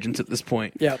 field agents at this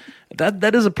point. Yeah,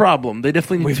 that is a problem. They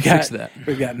definitely need to fix that.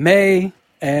 We've got May,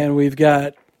 and we've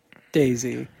got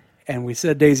Daisy. And we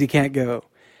said Daisy can't go.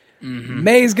 Mm-hmm.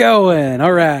 May's going.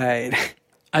 All right.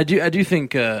 I do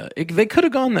think they could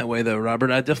have gone that way, though,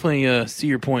 Robert. I definitely see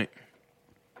your point.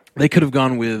 They could have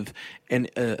gone with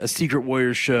a Secret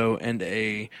Warriors show and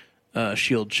a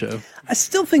S.H.I.E.L.D. show. I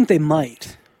still think they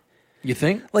might. You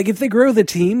think? Like, if they grow the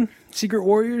team, Secret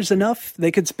Warriors, enough, they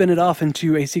could spin it off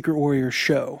into a Secret Warriors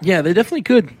show. Yeah, they definitely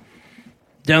could.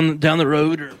 Down the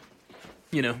road or...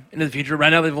 You know, into the future. Right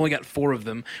now, they've only got 4 of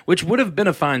them, which would have been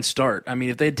a fine start. I mean,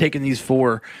 if they had taken these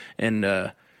 4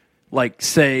 and, like,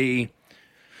 say,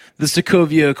 the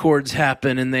Sokovia Accords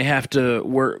happen and they have to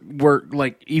work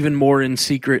like even more in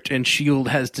secret, and S.H.I.E.L.D.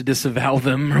 has to disavow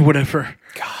them or whatever.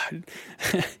 God,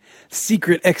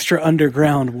 secret extra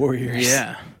underground warriors.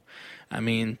 Yeah, I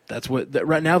mean that's what.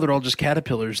 Right now, they're all just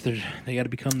caterpillars. They got to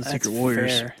become the Secret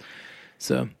Warriors. Fair.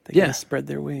 So they gotta spread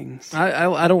their wings.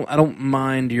 I don't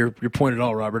mind your point at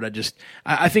all, Robert.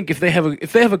 I think if they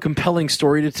have a compelling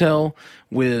story to tell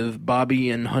with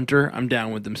Bobby and Hunter, I'm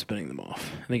down with them spinning them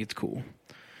off. I think it's cool.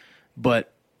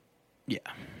 But yeah,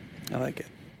 I like it.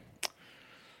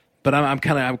 But I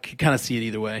kind of see it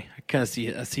either way. I see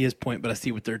his point, but I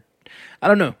see what they're.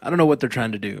 I don't know what they're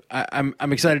trying to do. I'm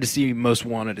excited to see Most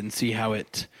Wanted and see how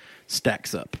it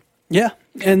stacks up. Yeah,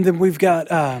 and then we've got.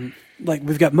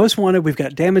 We've got Most Wanted, we've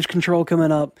got Damage Control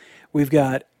coming up, we've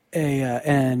got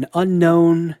an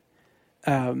unknown,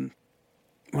 what am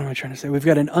I trying to say? We've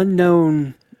got an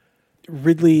unknown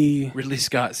Ridley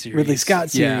Scott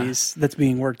series that's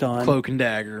being worked on. Cloak and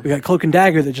Dagger. We got Cloak and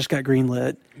Dagger that just got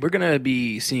greenlit. We're going to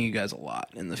be seeing you guys a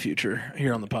lot in the future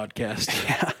here on the podcast.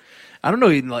 Yeah. I don't know,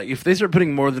 like if they start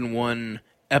putting more than one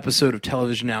episode of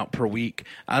television out per week,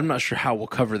 I'm not sure how we'll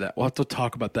cover that. We'll have to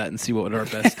talk about that and see what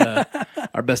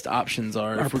our best options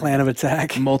are. Our plan of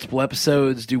attack. Multiple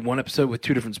episodes, do one episode with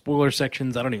 2 different spoiler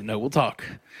sections. I don't even know. We'll talk.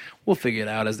 We'll figure it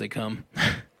out as they come.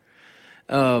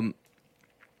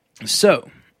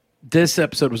 So this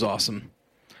episode was awesome.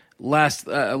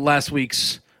 Last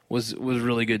week's was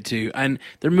really good too, and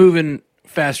they're moving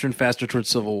faster and faster towards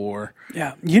Civil War.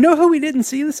 Yeah, you know who we didn't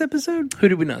see this episode? Who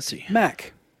did we not see?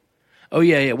 Mac. Oh,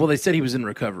 yeah. Well, they said he was in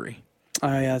recovery. Oh,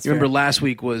 yeah, that's remember fair. last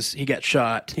week was he got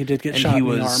shot. He did get shot in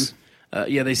the arm.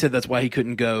 Yeah, they said that's why he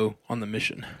couldn't go on the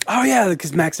mission. Oh, yeah,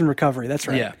 because Mac's in recovery. That's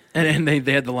right. Yeah, and they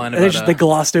had the line about... They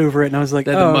glossed over it, and I was like,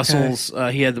 the muscles.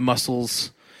 Okay. He had the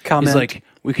muscles. Comment. He's like,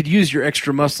 we could use your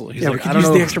extra muscle. He's like, we could use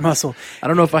the extra muscle. I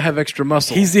don't know if I have extra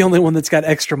muscle. He's the only one that's got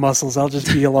extra muscles. I'll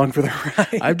just be along for the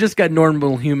ride. I've just got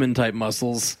normal human-type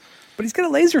muscles. But he's got a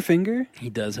laser finger. He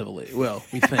does have a laser. Well,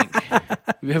 we think.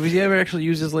 Have you ever actually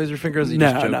used his laser finger? Or has he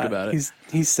just joked about it?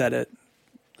 He said it.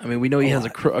 I mean, we know he has a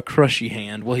crushy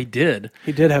hand. Well, he did.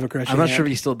 He did have a crushy hand. I'm not sure if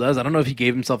he still does. I don't know if he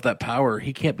gave himself that power.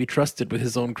 He can't be trusted with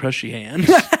his own crushy hand.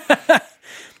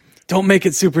 Don't make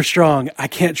it super strong. I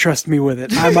can't trust me with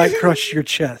it. I might crush your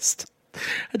chest.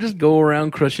 I just go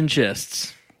around crushing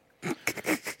chests.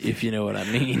 If you know what I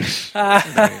mean.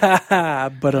 But I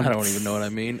don't even know what I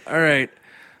mean. All right.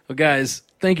 Well, guys,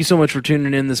 thank you so much for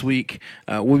tuning in this week.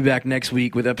 We'll be back next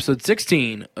week with episode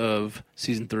 16 of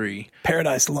season 3.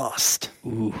 Paradise Lost.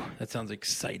 Ooh, that sounds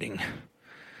exciting.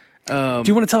 Do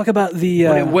you want to talk about the?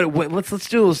 Let's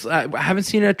do this. I haven't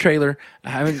seen a trailer. I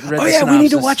haven't read. The we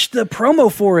need to watch the promo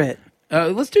for it.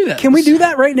 Let's do that. Can we do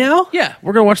that right now? Yeah,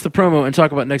 we're gonna watch the promo and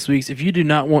talk about next week's. If you do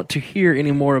not want to hear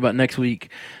any more about next week,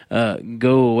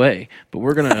 go away. But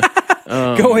we're gonna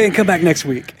go away and come back next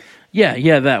week.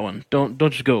 Yeah, that one. Don't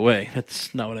just go away.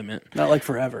 That's not what I meant. Not like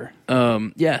forever.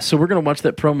 Yeah, so we're going to watch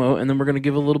that promo, and then we're going to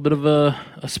give a little bit of a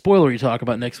spoilery talk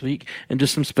about next week, and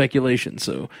just some speculation.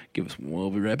 So we'll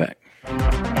be right back.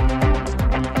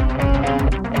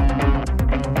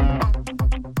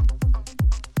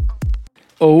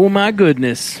 Oh my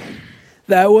goodness.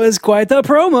 That was quite the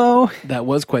promo. That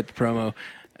was quite the promo.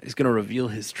 He's going to reveal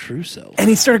his true self. And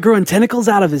he started growing tentacles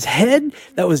out of his head.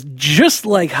 That was just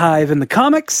like Hive in the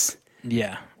comics.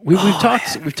 Yeah, we've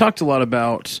talked a lot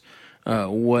about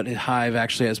what Hive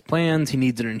actually has plans. He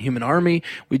needs an Inhuman army.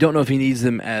 We don't know if he needs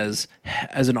them as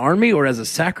an army or as a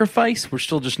sacrifice. We're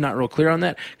still just not real clear on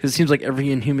that because it seems like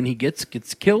every Inhuman he gets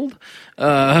killed.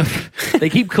 They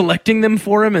keep collecting them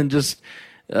for him and just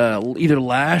either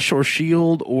Lash or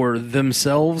S.H.I.E.L.D. or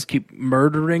themselves keep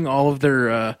murdering all of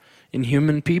their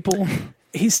Inhuman people.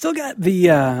 He's still got the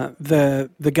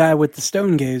guy with the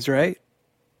stone gaze, right?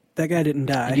 That guy didn't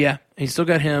die. Yeah, he's still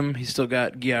got him. He's still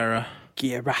got Gyara.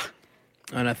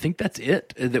 And I think that's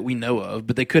it that we know of.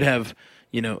 But they could have,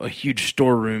 a huge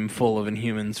storeroom full of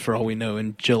Inhumans for all we know,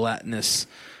 and gelatinous,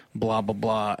 blah, blah,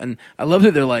 blah. And I love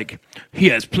that they're like, he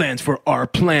has plans for our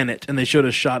planet. And they showed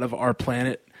a shot of our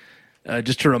planet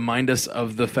just to remind us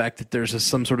of the fact that there's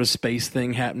some sort of space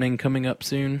thing happening coming up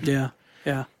soon. Yeah.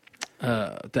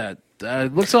 That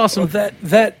looks awesome. Well,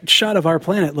 that shot of our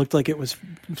planet looked like it was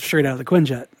straight out of the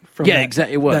Quinjet.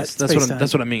 Exactly. It was.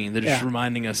 That's what I mean. They're just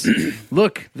reminding us.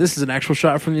 Look, this is an actual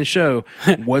shot from the show.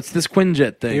 What's this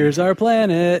Quinjet thing? Here's our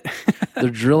planet. They're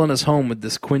drilling us home with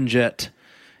this Quinjet.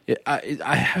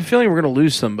 I have a feeling we're going to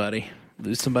lose somebody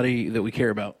that we care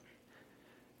about.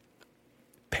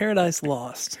 Paradise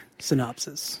Lost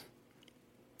synopsis.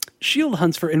 S.H.I.E.L.D.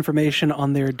 hunts for information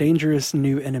on their dangerous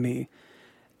new enemy,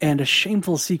 and a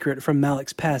shameful secret from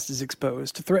Malik's past is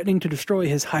exposed, threatening to destroy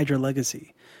his Hydra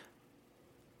legacy.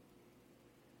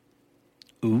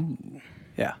 Ooh.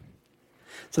 Yeah.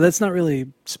 So that's not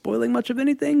really spoiling much of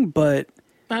anything, but...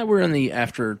 we're in the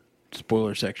after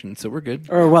spoiler section, so we're good.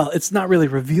 It's not really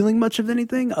revealing much of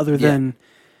anything other than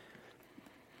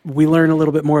we learn a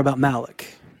little bit more about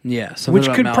Malik. Yeah. Which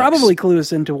could probably clue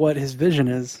us into what his vision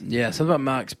is. Yeah, something about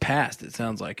Malik's past, it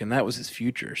sounds like, and that was his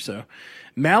future. So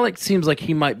Malik seems like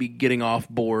he might be getting off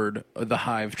board the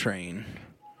Hive train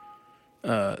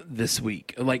this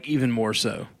week, like even more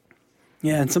so.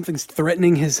 Yeah, and something's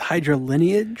threatening his Hydra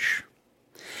lineage.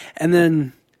 And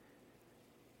then,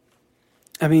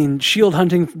 S.H.I.E.L.D.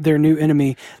 hunting their new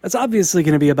enemy, that's obviously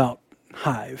going to be about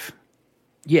Hive.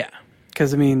 Yeah.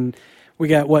 Because, we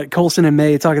got, Coulson and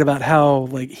May talking about how,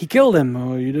 he killed him.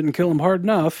 Oh, you didn't kill him hard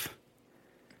enough.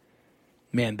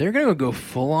 Man, they're going to go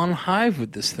full-on Hive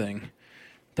with this thing.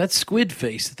 That squid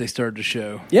face that they started to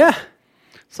show. Yeah.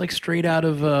 It's like straight out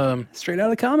of...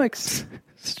 the comics.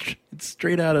 It's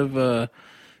straight out of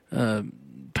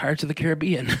Pirates of the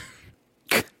Caribbean.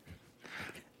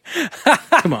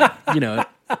 Come on, you know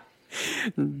it.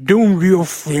 Don't you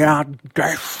fear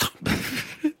death?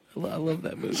 I love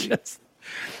that movie.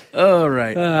 All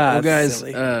right. Well, guys,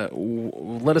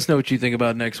 let us know what you think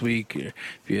about next week. If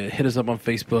you hit us up on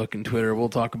Facebook and Twitter, we'll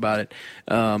talk about it.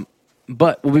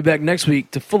 But we'll be back next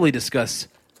week to fully discuss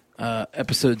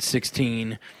episode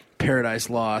 16, Paradise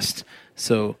Lost.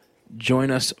 So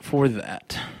join us for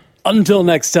that. Until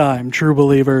next time, true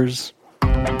believers.